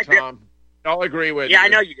with you, Tom. I'll agree with you. Yeah, I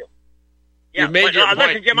know you do. Yeah, you made your point.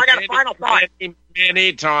 Listen, Jim, I got a final thought.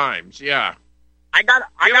 Many times, yeah. I got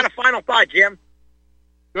a final thought, Jim.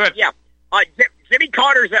 Good. Yeah. Jimmy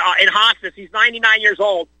Carter's in hospice. He's 99 years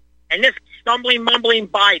old. And this stumbling, mumbling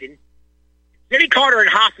Biden, Jimmy Carter in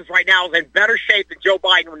hospice right now is in better shape than Joe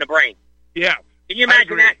Biden in the brain. Yeah. Can you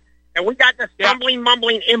imagine that? And we got this stumbling,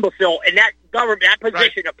 mumbling imbecile in that government, that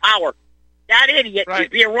position of power. That idiot is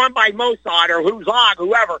being run by Mossad or Huzag,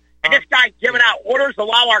 whoever. And this guy's giving out orders to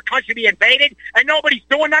allow our country to be invaded, and nobody's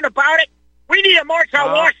doing nothing about it. We need to march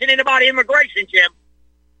on Washington about immigration, Jim.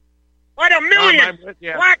 By the millions,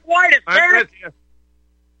 black, white, Hispanic.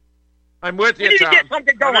 I'm with you, We need to get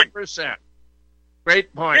something going. 100%.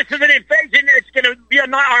 Great point. This is an invasion. It's going to be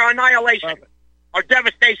our annihilation, our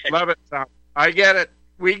devastation. Love it, Tom. I get it.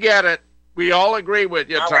 We get it. We all agree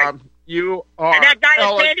with you, Tom. Right. You are. And that guy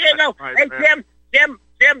in San Diego. Hey, Jim,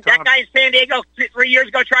 that guy in San Diego 3 years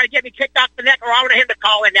ago tried to get me kicked off the net, or I wanted him to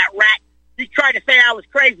call in that rat. He tried to say I was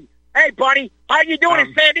crazy. Hey, buddy, how you doing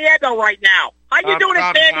in San Diego right now? How you doing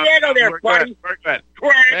in San Diego there, buddy? We're good.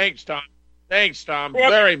 Thanks, Tom.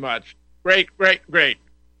 Very much. Great.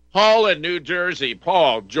 Paul in New Jersey.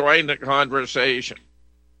 Paul, join the conversation.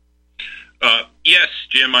 Yes,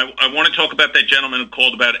 Jim. I want to talk about that gentleman who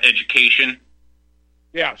called about education.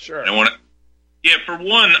 Yeah, sure. For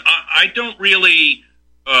one, I don't really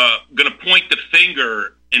going to point the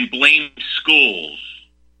finger and blame schools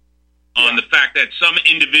on the fact that some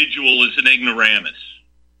individual is an ignoramus.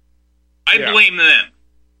 I blame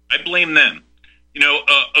them. You know,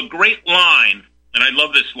 a great line, and I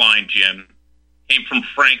love this line, Jim, came from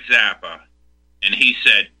Frank Zappa, and he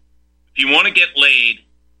said, if you want to get laid,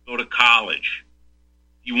 go to college.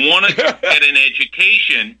 If you want to get an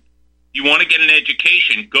education,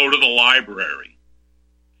 go to the library.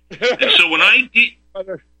 And so when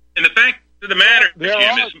and the fact of the matter,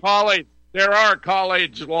 Jim, is there are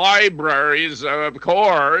college libraries, of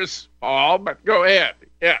course, Paul, but go ahead.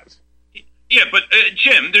 Yes. Yeah, but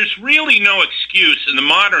Jim, there's really no excuse in the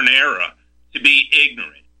modern era to be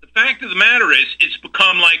ignorant. The fact of the matter is, it's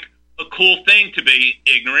become like a cool thing to be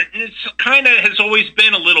ignorant, and it's kind of has always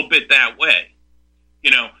been a little bit that way,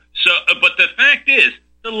 you know. So, but the fact is,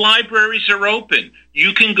 the libraries are open.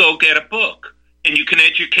 You can go get a book, and you can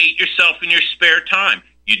educate yourself in your spare time.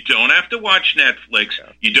 You don't have to watch Netflix.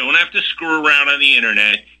 You don't have to screw around on the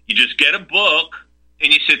internet. You just get a book,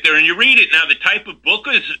 and you sit there and you read it. Now, the type of book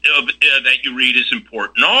that you read is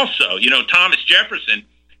important also. You know, Thomas Jefferson,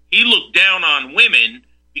 he looked down on women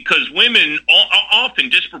because women often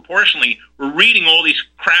disproportionately were reading all these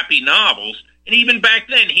crappy novels. And even back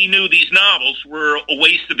then, he knew these novels were a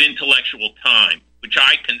waste of intellectual time, which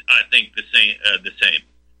I think the same.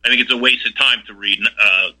 I think it's a waste of time to read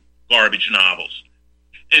garbage novels.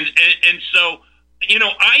 And so, you know,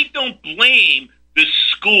 I don't blame the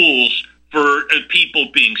schools for people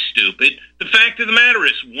being stupid. The fact of the matter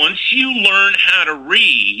is, once you learn how to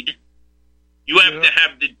read, you have to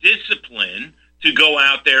have the discipline to go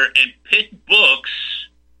out there and pick books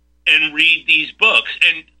and read these books.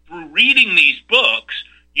 And through reading these books,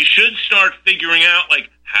 you should start figuring out, like,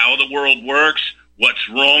 how the world works, what's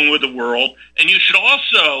wrong with the world, and you should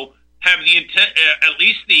also have the at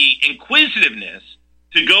least the inquisitiveness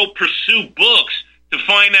to go pursue books to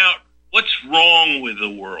find out what's wrong with the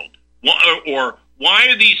world, or why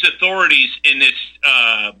are these authorities in this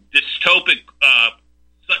dystopic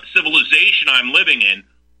civilization I'm living in,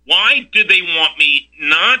 why do they want me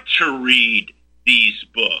not to read these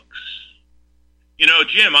books? You know,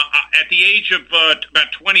 Jim, at the age of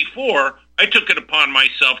about 24, I took it upon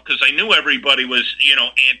myself because I knew everybody was, you know,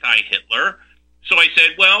 anti-Hitler. So I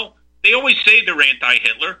said, well, they always say they're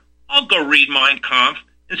anti-Hitler. I'll go read Mein Kampf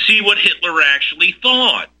and see what Hitler actually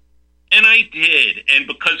thought. And I did. And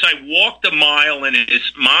because I walked a mile in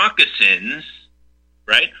his moccasins,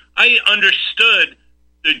 right, I understood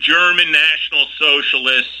the German National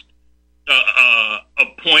Socialist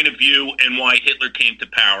point of view and why Hitler came to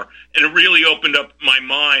power. And it really opened up my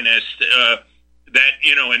mind as to that,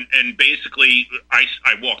 you know, and basically I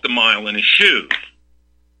walked a mile in his shoes.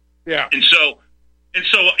 Yeah. And so,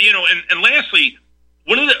 you know, and lastly,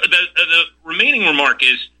 one of the remaining remark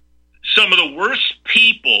is some of the worst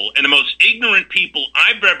people and the most ignorant people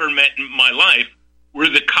I've ever met in my life were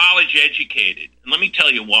the college educated. And let me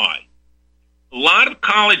tell you why. A lot of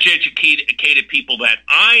college educated people that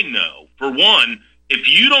I know, for one, if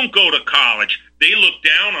you don't go to college, they look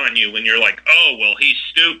down on you and you're like, oh, well, he's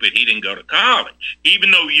stupid. He didn't go to college. Even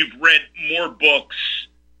though you've read more books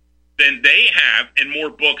than they have and more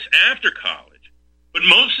books after college. But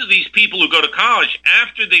most of these people who go to college,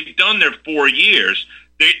 after they've done their 4 years,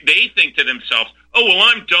 they think to themselves, oh, well,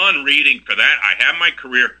 I'm done reading for that. I have my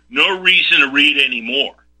career. No reason to read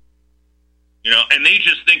anymore. You know, and they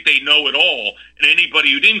just think they know it all. And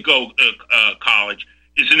anybody who didn't go college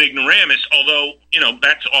is an ignoramus, although, you know,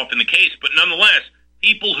 that's often the case. But nonetheless,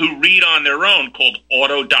 people who read on their own, called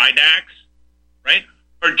autodidacts, right,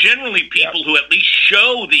 are generally people who at least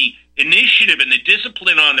show the initiative and the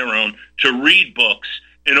discipline on their own to read books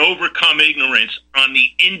and overcome ignorance on the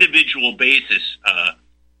individual basis,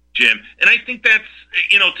 Jim. And I think that's,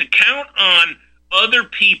 you know, to count on other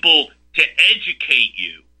people to educate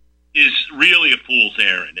you is really a fool's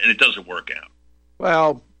errand, and it doesn't work out.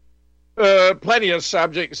 Well, plenty of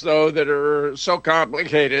subjects, though, that are so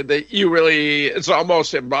complicated that it's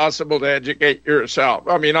almost impossible to educate yourself.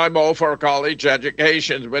 I mean, I'm all for college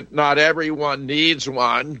education, but not everyone needs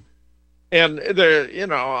one. And,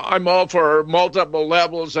 I'm all for multiple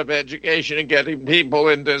levels of education and getting people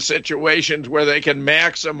into situations where they can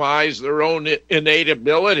maximize their own innate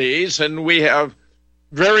abilities. And we have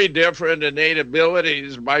very different innate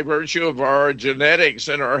abilities by virtue of our genetics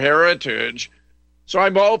and our heritage. So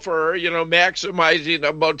I'm all for, maximizing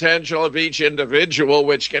the potential of each individual,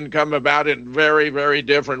 which can come about in very, very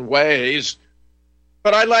different ways.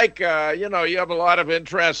 But I like, you have a lot of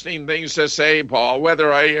interesting things to say, Paul.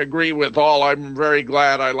 Whether I agree with all, I'm very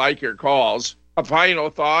glad. I like your calls. A final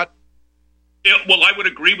thought? Yeah, well, I would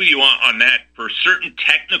agree with you on that. For certain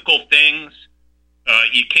technical things,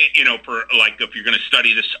 you can't, for like if you're going to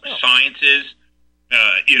study the sciences,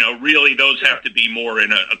 really those have to be more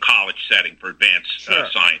in a college setting for advanced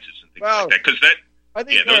sciences and things like that. Because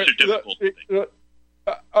those are difficult things.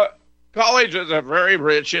 College is a very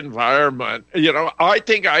rich environment. I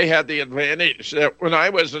think I had the advantage that when I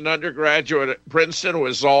was an undergraduate at Princeton, it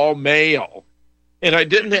was all male. And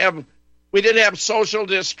we didn't have social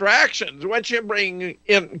distractions. Once you bring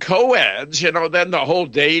in co-eds, then the whole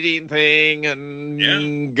dating thing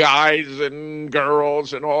and guys and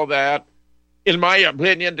girls and all that, in my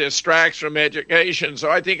opinion, distracts from education.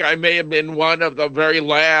 So I think I may have been one of the very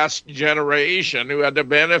last generation who had the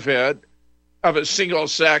benefit of a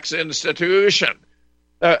single-sex institution.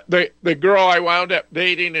 The girl I wound up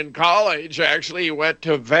dating in college actually went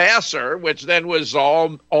to Vassar, which then was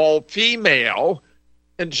all female,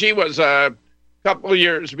 and she was a couple of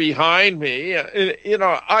years behind me.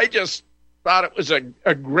 I just thought it was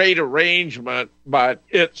a great arrangement, but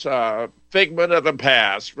it's a figment of the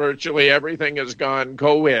past. Virtually everything has gone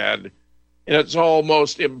co-ed, and it's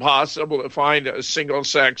almost impossible to find a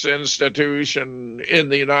single-sex institution in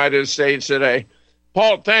the United States today.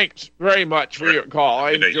 Paul, thanks very much for your call.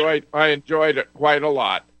 I enjoyed it quite a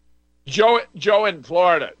lot. Joe in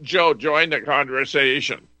Florida. Joe, join the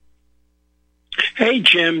conversation. Hey,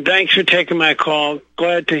 Jim. Thanks for taking my call.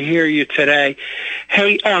 Glad to hear you today.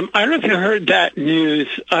 Hey, I don't know if you heard that news.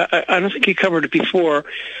 I don't think you covered it before.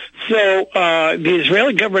 So the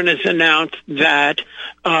Israeli government has announced that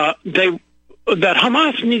that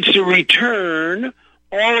Hamas needs to return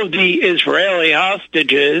all of the Israeli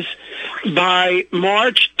hostages by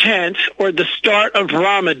March 10th or the start of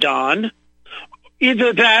Ramadan.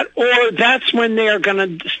 Either that or that's when they are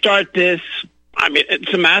going to start this. I mean,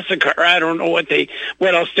 it's a massacre. I don't know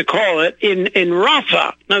what else to call it in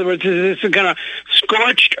Rafah. In other words, this is going to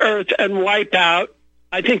scorched earth and wipe out.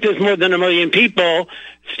 I think there's more than 1 million people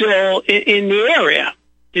still in the area.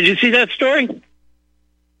 Did you see that story?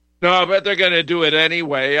 No, but they're going to do it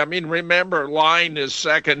anyway. I mean, remember, lying is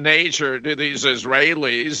second nature to these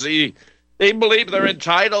Israelis. They believe they're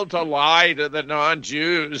entitled to lie to the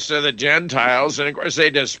non-Jews, to the Gentiles, and of course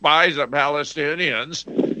they despise the Palestinians.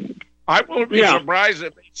 I won't be surprised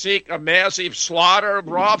if they seek a massive slaughter of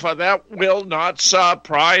Rafah. That will not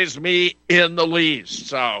surprise me in the least.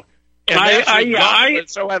 So,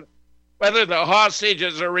 so whether the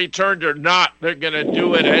hostages are returned or not, they're going to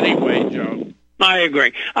do it anyway, Joe. I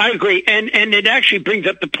agree. And it actually brings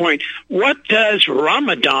up the point, what does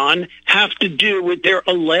Ramadan have to do with their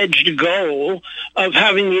alleged goal of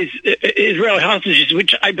having these Israeli hostages,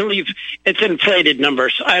 which I believe it's inflated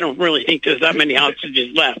numbers. I don't really think there's that many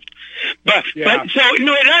hostages left. But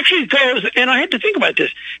it actually goes, and I had to think about this.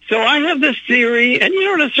 So I have this theory, and you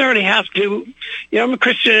don't necessarily have to, I'm a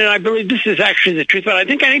Christian and I believe this is actually the truth, but I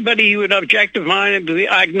think anybody who would objective mind and be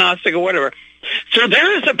agnostic or whatever. So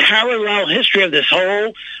there is a parallel history of this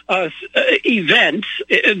whole events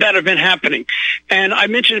that have been happening. And I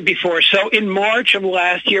mentioned it before. So in March, April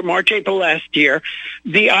last year,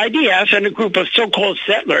 the IDF and a group of so-called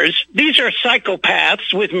settlers, these are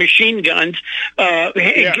psychopaths with machine guns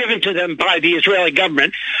given to them by the Israeli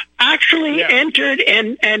government, actually entered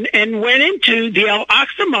and went into the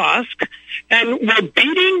Al-Aqsa Mosque and were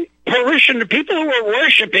beating people who were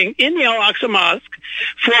worshiping in the Al-Aqsa Mosque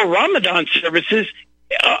for Ramadan services,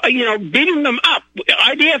 beating them up,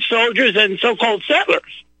 IDF soldiers and so-called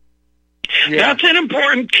settlers. Yeah. That's an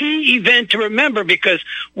important key event to remember, because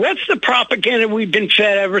what's the propaganda we've been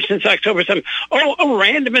fed ever since October 7th? Oh, a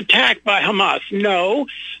random attack by Hamas. No,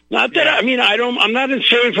 not that. I mean, I'm not in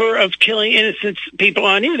favor of killing innocent people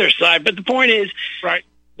on either side, but the point is,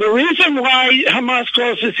 the reason why Hamas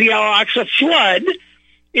closes the Al-Aqsa flood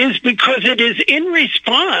is because it is in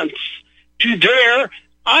response to their,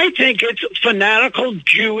 I think it's fanatical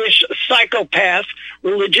Jewish psychopaths,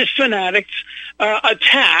 religious fanatics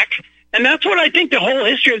attack. And that's what I think the whole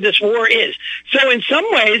history of this war is. So in some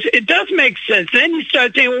ways, it does make sense. Then you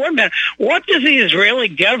start saying, well, wait a minute, what does the Israeli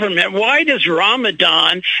government, why does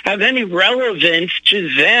Ramadan have any relevance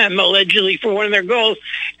to them, allegedly, for one of their goals?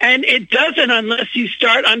 And it doesn't unless you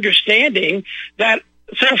start understanding that.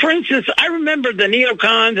 So, for instance, I remember the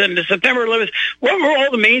neocons and the September 11th. What were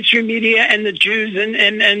all the mainstream media and the Jews and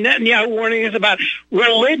Netanyahu warning us about?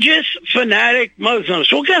 Religious, fanatic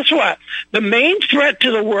Muslims. Well, guess what? The main threat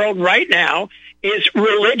to the world right now is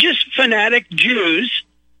religious, fanatic Jews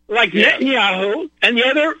like Netanyahu and the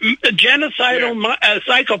other genocidal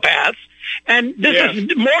psychopaths. And this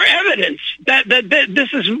is more evidence that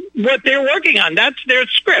this is what they're working on. That's their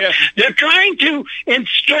script. Yeah. They're trying to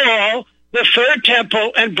install the third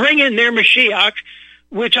temple and bring in their Mashiach,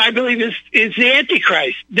 which I believe is the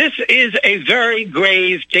Antichrist. This is a very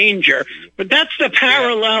grave danger. But that's the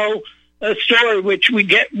parallel story which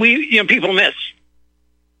people miss.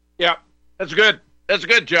 Yeah, that's good. That's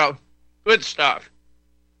good, Joe. Good stuff.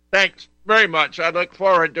 Thanks very much. I look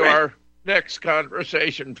forward to our next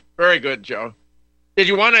conversation. Very good, Joe. Did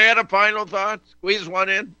you want to add a final thought? Squeeze one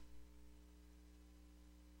in?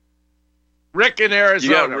 Rick in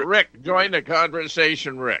Arizona. Rick, join the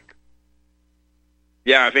conversation, Rick.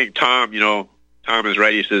 Yeah, I think Tom is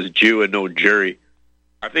right. He says Jew and no jury.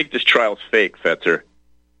 I think this trial's fake, Fetzer.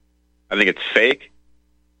 I think it's fake.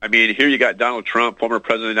 I mean, here you got Donald Trump, former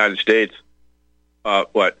president of the United States,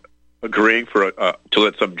 agreeing to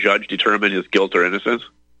let some judge determine his guilt or innocence.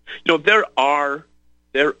 There are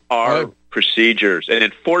procedures and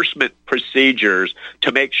enforcement procedures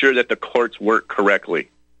to make sure that the courts work correctly.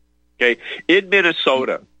 Okay, in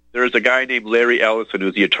Minnesota, there is a guy named Larry Ellison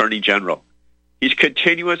who's the Attorney General. He's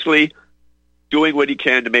continuously doing what he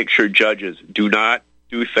can to make sure judges do not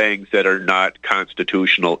do things that are not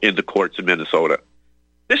constitutional in the courts in Minnesota.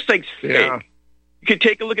 This thing's fake. You can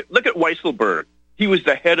take a look at Weisselberg. He was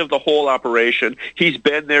the head of the whole operation. He's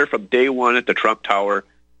been there from day one at the Trump Tower,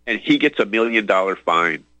 and he gets $1 million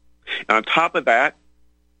fine. And on top of that,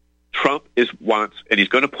 Trump and he's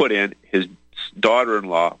going to put in his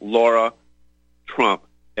daughter-in-law, Laura Trump,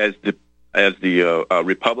 as the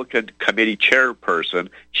Republican committee chairperson.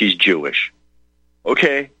 She's Jewish.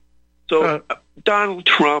 Okay? So Donald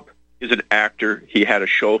Trump is an actor. He had a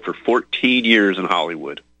show for 14 years in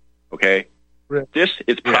Hollywood. Okay? This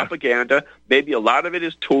is propaganda. Maybe a lot of it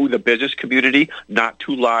is to the business community not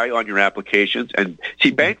to lie on your applications. And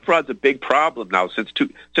see, bank fraud's a big problem now. Since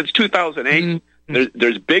 2008,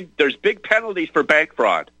 there's big penalties for bank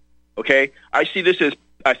fraud. Okay, I see this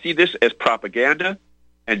as propaganda,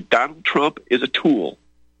 and Donald Trump is a tool.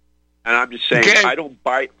 And I'm just saying, I don't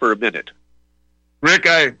buy it for a minute. Rick,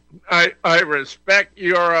 I respect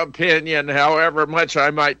your opinion, however much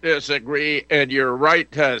I might disagree, and you're right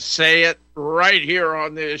to say it right here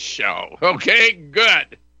on this show. Okay,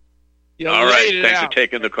 good. All right, thanks for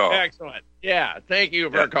taking the call. Excellent. Yeah, thank you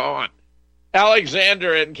for calling.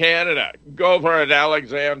 Alexander in Canada. Go for it,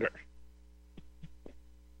 Alexander.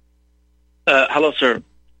 Hello, sir.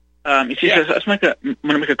 I want to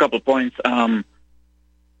make a couple of points.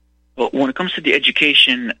 But when it comes to the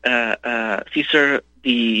education, see, sir,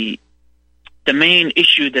 the main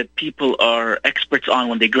issue that people are experts on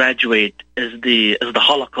when they graduate is the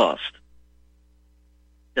Holocaust.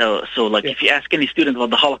 So if you ask any student about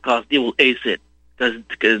the Holocaust, they will ace it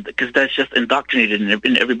because that's just indoctrinated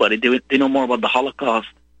in everybody. They know more about the Holocaust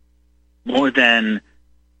more than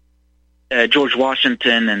George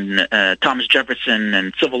Washington and Thomas Jefferson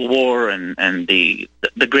and Civil War and the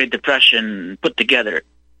Great Depression put together.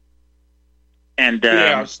 And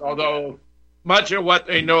yes, although much of what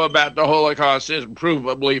they know about the Holocaust is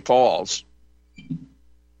provably false.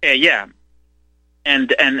 Yeah.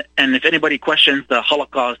 And if anybody questions the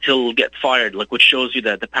Holocaust, he'll get fired, which shows you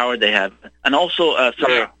that the power they have. And also,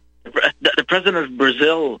 the president of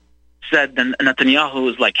Brazil said that Netanyahu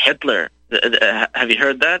is like Hitler. Have you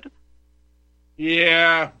heard that?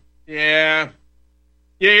 Yeah. You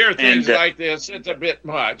hear things like this. It's a bit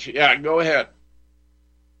much. Yeah, go ahead.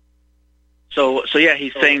 So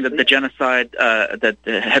he's saying that the genocide that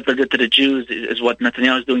Hitler did to the Jews is what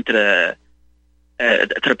Netanyahu is doing to the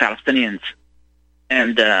Palestinians.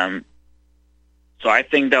 And so I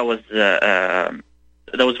think that was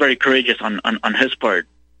very courageous on his part.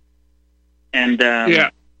 And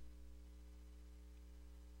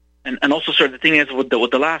and also, sir, the thing is with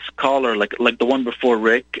the last caller, like the one before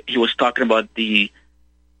Rick, he was talking about the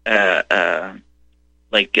he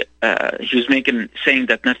was saying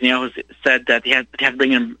that Netanyahu said that they have to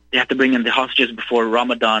bring in the hostages before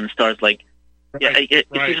Ramadan starts. You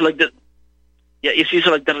see,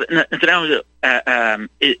 so like Netanyahu,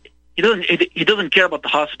 he doesn't care about the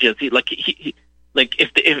hostages. If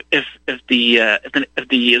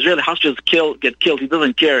the Israeli hostages get killed, he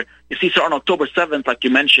doesn't care. You see, so on October 7th, like you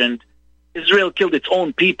mentioned, Israel killed its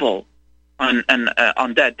own people on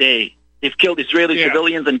that day. They've killed Israeli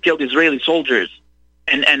civilians and killed Israeli soldiers,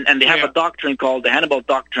 and they have a doctrine called the Hannibal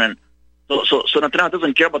Doctrine. So Netanyahu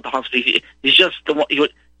doesn't care about the hostages. He just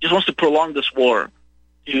wants to prolong this war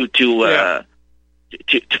to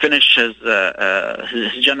finish his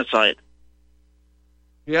genocide.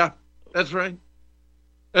 Yeah, that's right.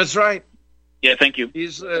 That's right. Yeah, thank you.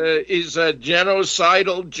 He's a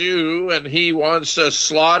genocidal Jew, and he wants to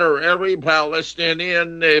slaughter every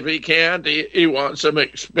Palestinian if he can. He wants them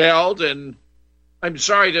expelled. And I'm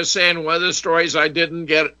sorry to say, in one of the stories I didn't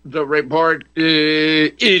get the report,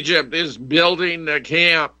 Egypt is building a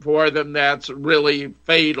camp for them that's really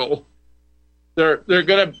fatal. They're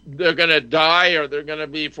gonna die, or they're gonna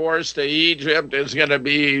be forced to Egypt. It's gonna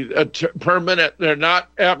be permanent. They're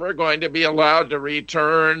not ever going to be allowed to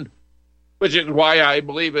return, which is why I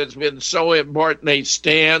believe it's been so important they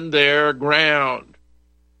stand their ground.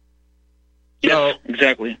 Yes, so,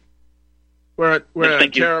 exactly. We're in a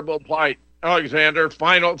terrible plight. Alexander,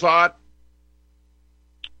 final thought?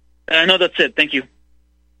 No, that's it. Thank you.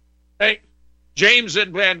 Hey, James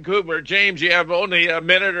in Vancouver. James, you have only a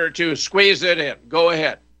minute or two. Squeeze it in. Go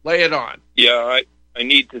ahead. Lay it on. Yeah, I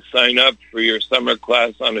need to sign up for your summer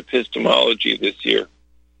class on epistemology this year.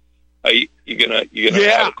 You gonna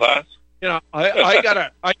have a class? You know,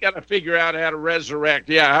 I gotta figure out how to resurrect.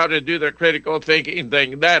 Yeah, how to do the critical thinking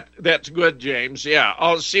thing. That's good, James. Yeah,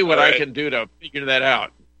 I'll see what I can do to figure that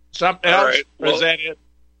out. Something else? Right. Well, is that it?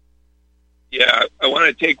 Yeah, I want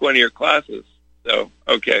to take one of your classes. So,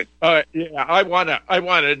 okay. Yeah, I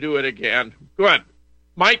wanna do it again. Good.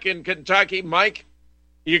 Mike in Kentucky. Mike,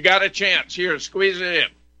 you got a chance. Here, squeeze it in.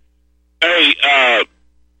 Hey,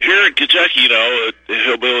 here in Kentucky, you know, the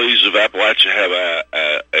hillbillies of Appalachia have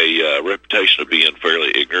a reputation of being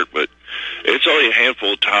fairly ignorant, but it's only a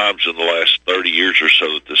handful of times in the last 30 years or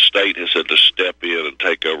so that the state has had to step in and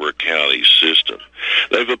take over a county system.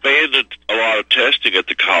 They've abandoned a lot of testing at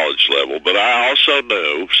the college level, but I also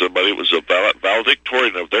know somebody who was a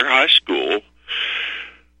valedictorian of their high school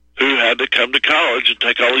who had to come to college and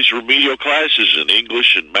take all these remedial classes in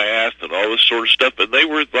English and math and all this sort of stuff, and they had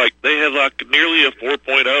nearly a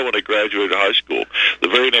 4.0 when they graduated high school. The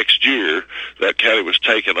very next year, that county was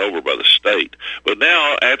taken over by the state. But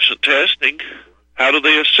now, absent testing, how do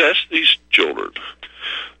they assess these children?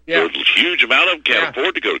 Yeah. A huge amount of them can't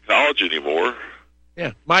afford to go to college anymore.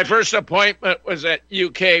 Yeah, my first appointment was at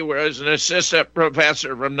UK, where I was an assistant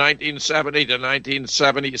professor from 1970 to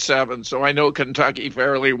 1977, so I know Kentucky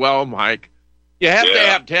fairly well, Mike. You have to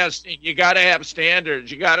have testing. You got to have standards.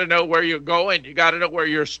 You got to know where you're going. You got to know where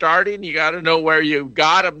you're starting. You got to know where you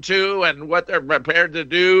got them to and what they're prepared to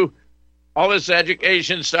do. All this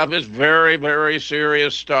education stuff is very, very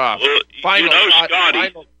serious stuff. Well,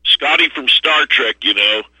 Scotty from Star Trek,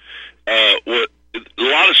 a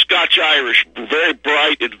lot of Scotch-Irish, very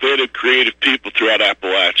bright, inventive, creative people throughout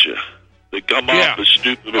Appalachia. They come off as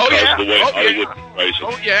stupid because of the way Hollywood portrays them.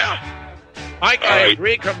 Oh, yeah. Mike, I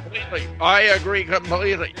agree completely.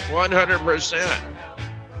 100%.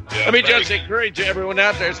 Let me just encourage everyone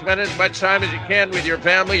out there, spend as much time as you can with your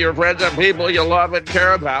family, your friends, and people you love and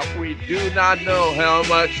care about. We do not know how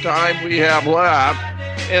much time we have left,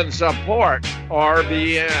 and support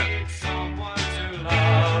RBN.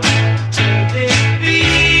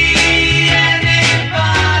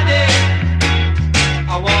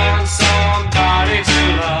 I want somebody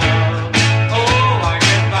to love. Oh, I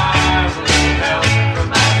get by with a little help from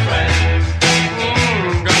my friends.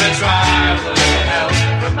 Gonna try with a little help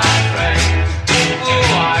from my friends.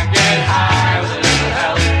 Oh, I get high with a little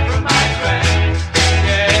help from my friends.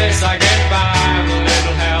 Yes, I get by with a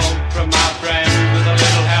little help from my friends. With a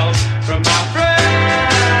little help from my friends.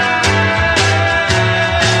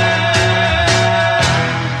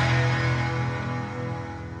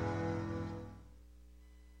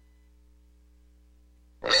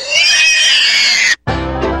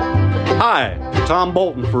 Hi, Tom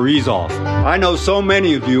Bolton for Ease Off. I know so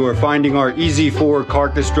many of you are finding our Easy 4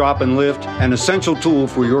 carcass drop and lift an essential tool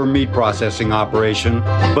for your meat processing operation,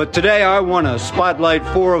 but today I want to spotlight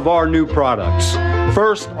 4 of our new products.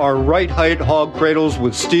 First, our right height hog cradles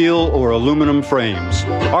with steel or aluminum frames.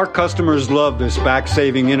 Our customers love this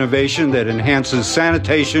back-saving innovation that enhances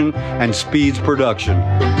sanitation and speeds production.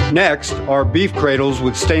 Next, our beef cradles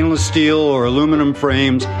with stainless steel or aluminum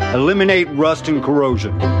frames eliminate rust and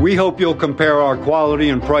corrosion. We hope you'll compare our quality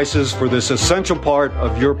and prices for this essential part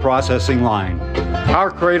of your processing line.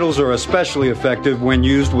 Our cradles are especially effective when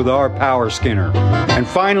used with our power skinner. And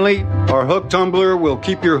finally, our hook tumbler will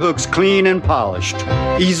keep your hooks clean and polished.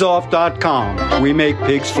 EaseOff.com. We make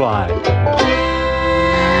pigs fly.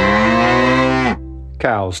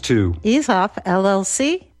 Cows, too. Ease Off,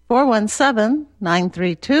 LLC,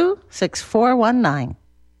 417-932-6419.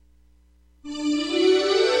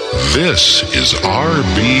 This is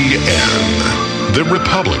RBN, the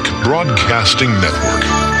Republic Broadcasting Network.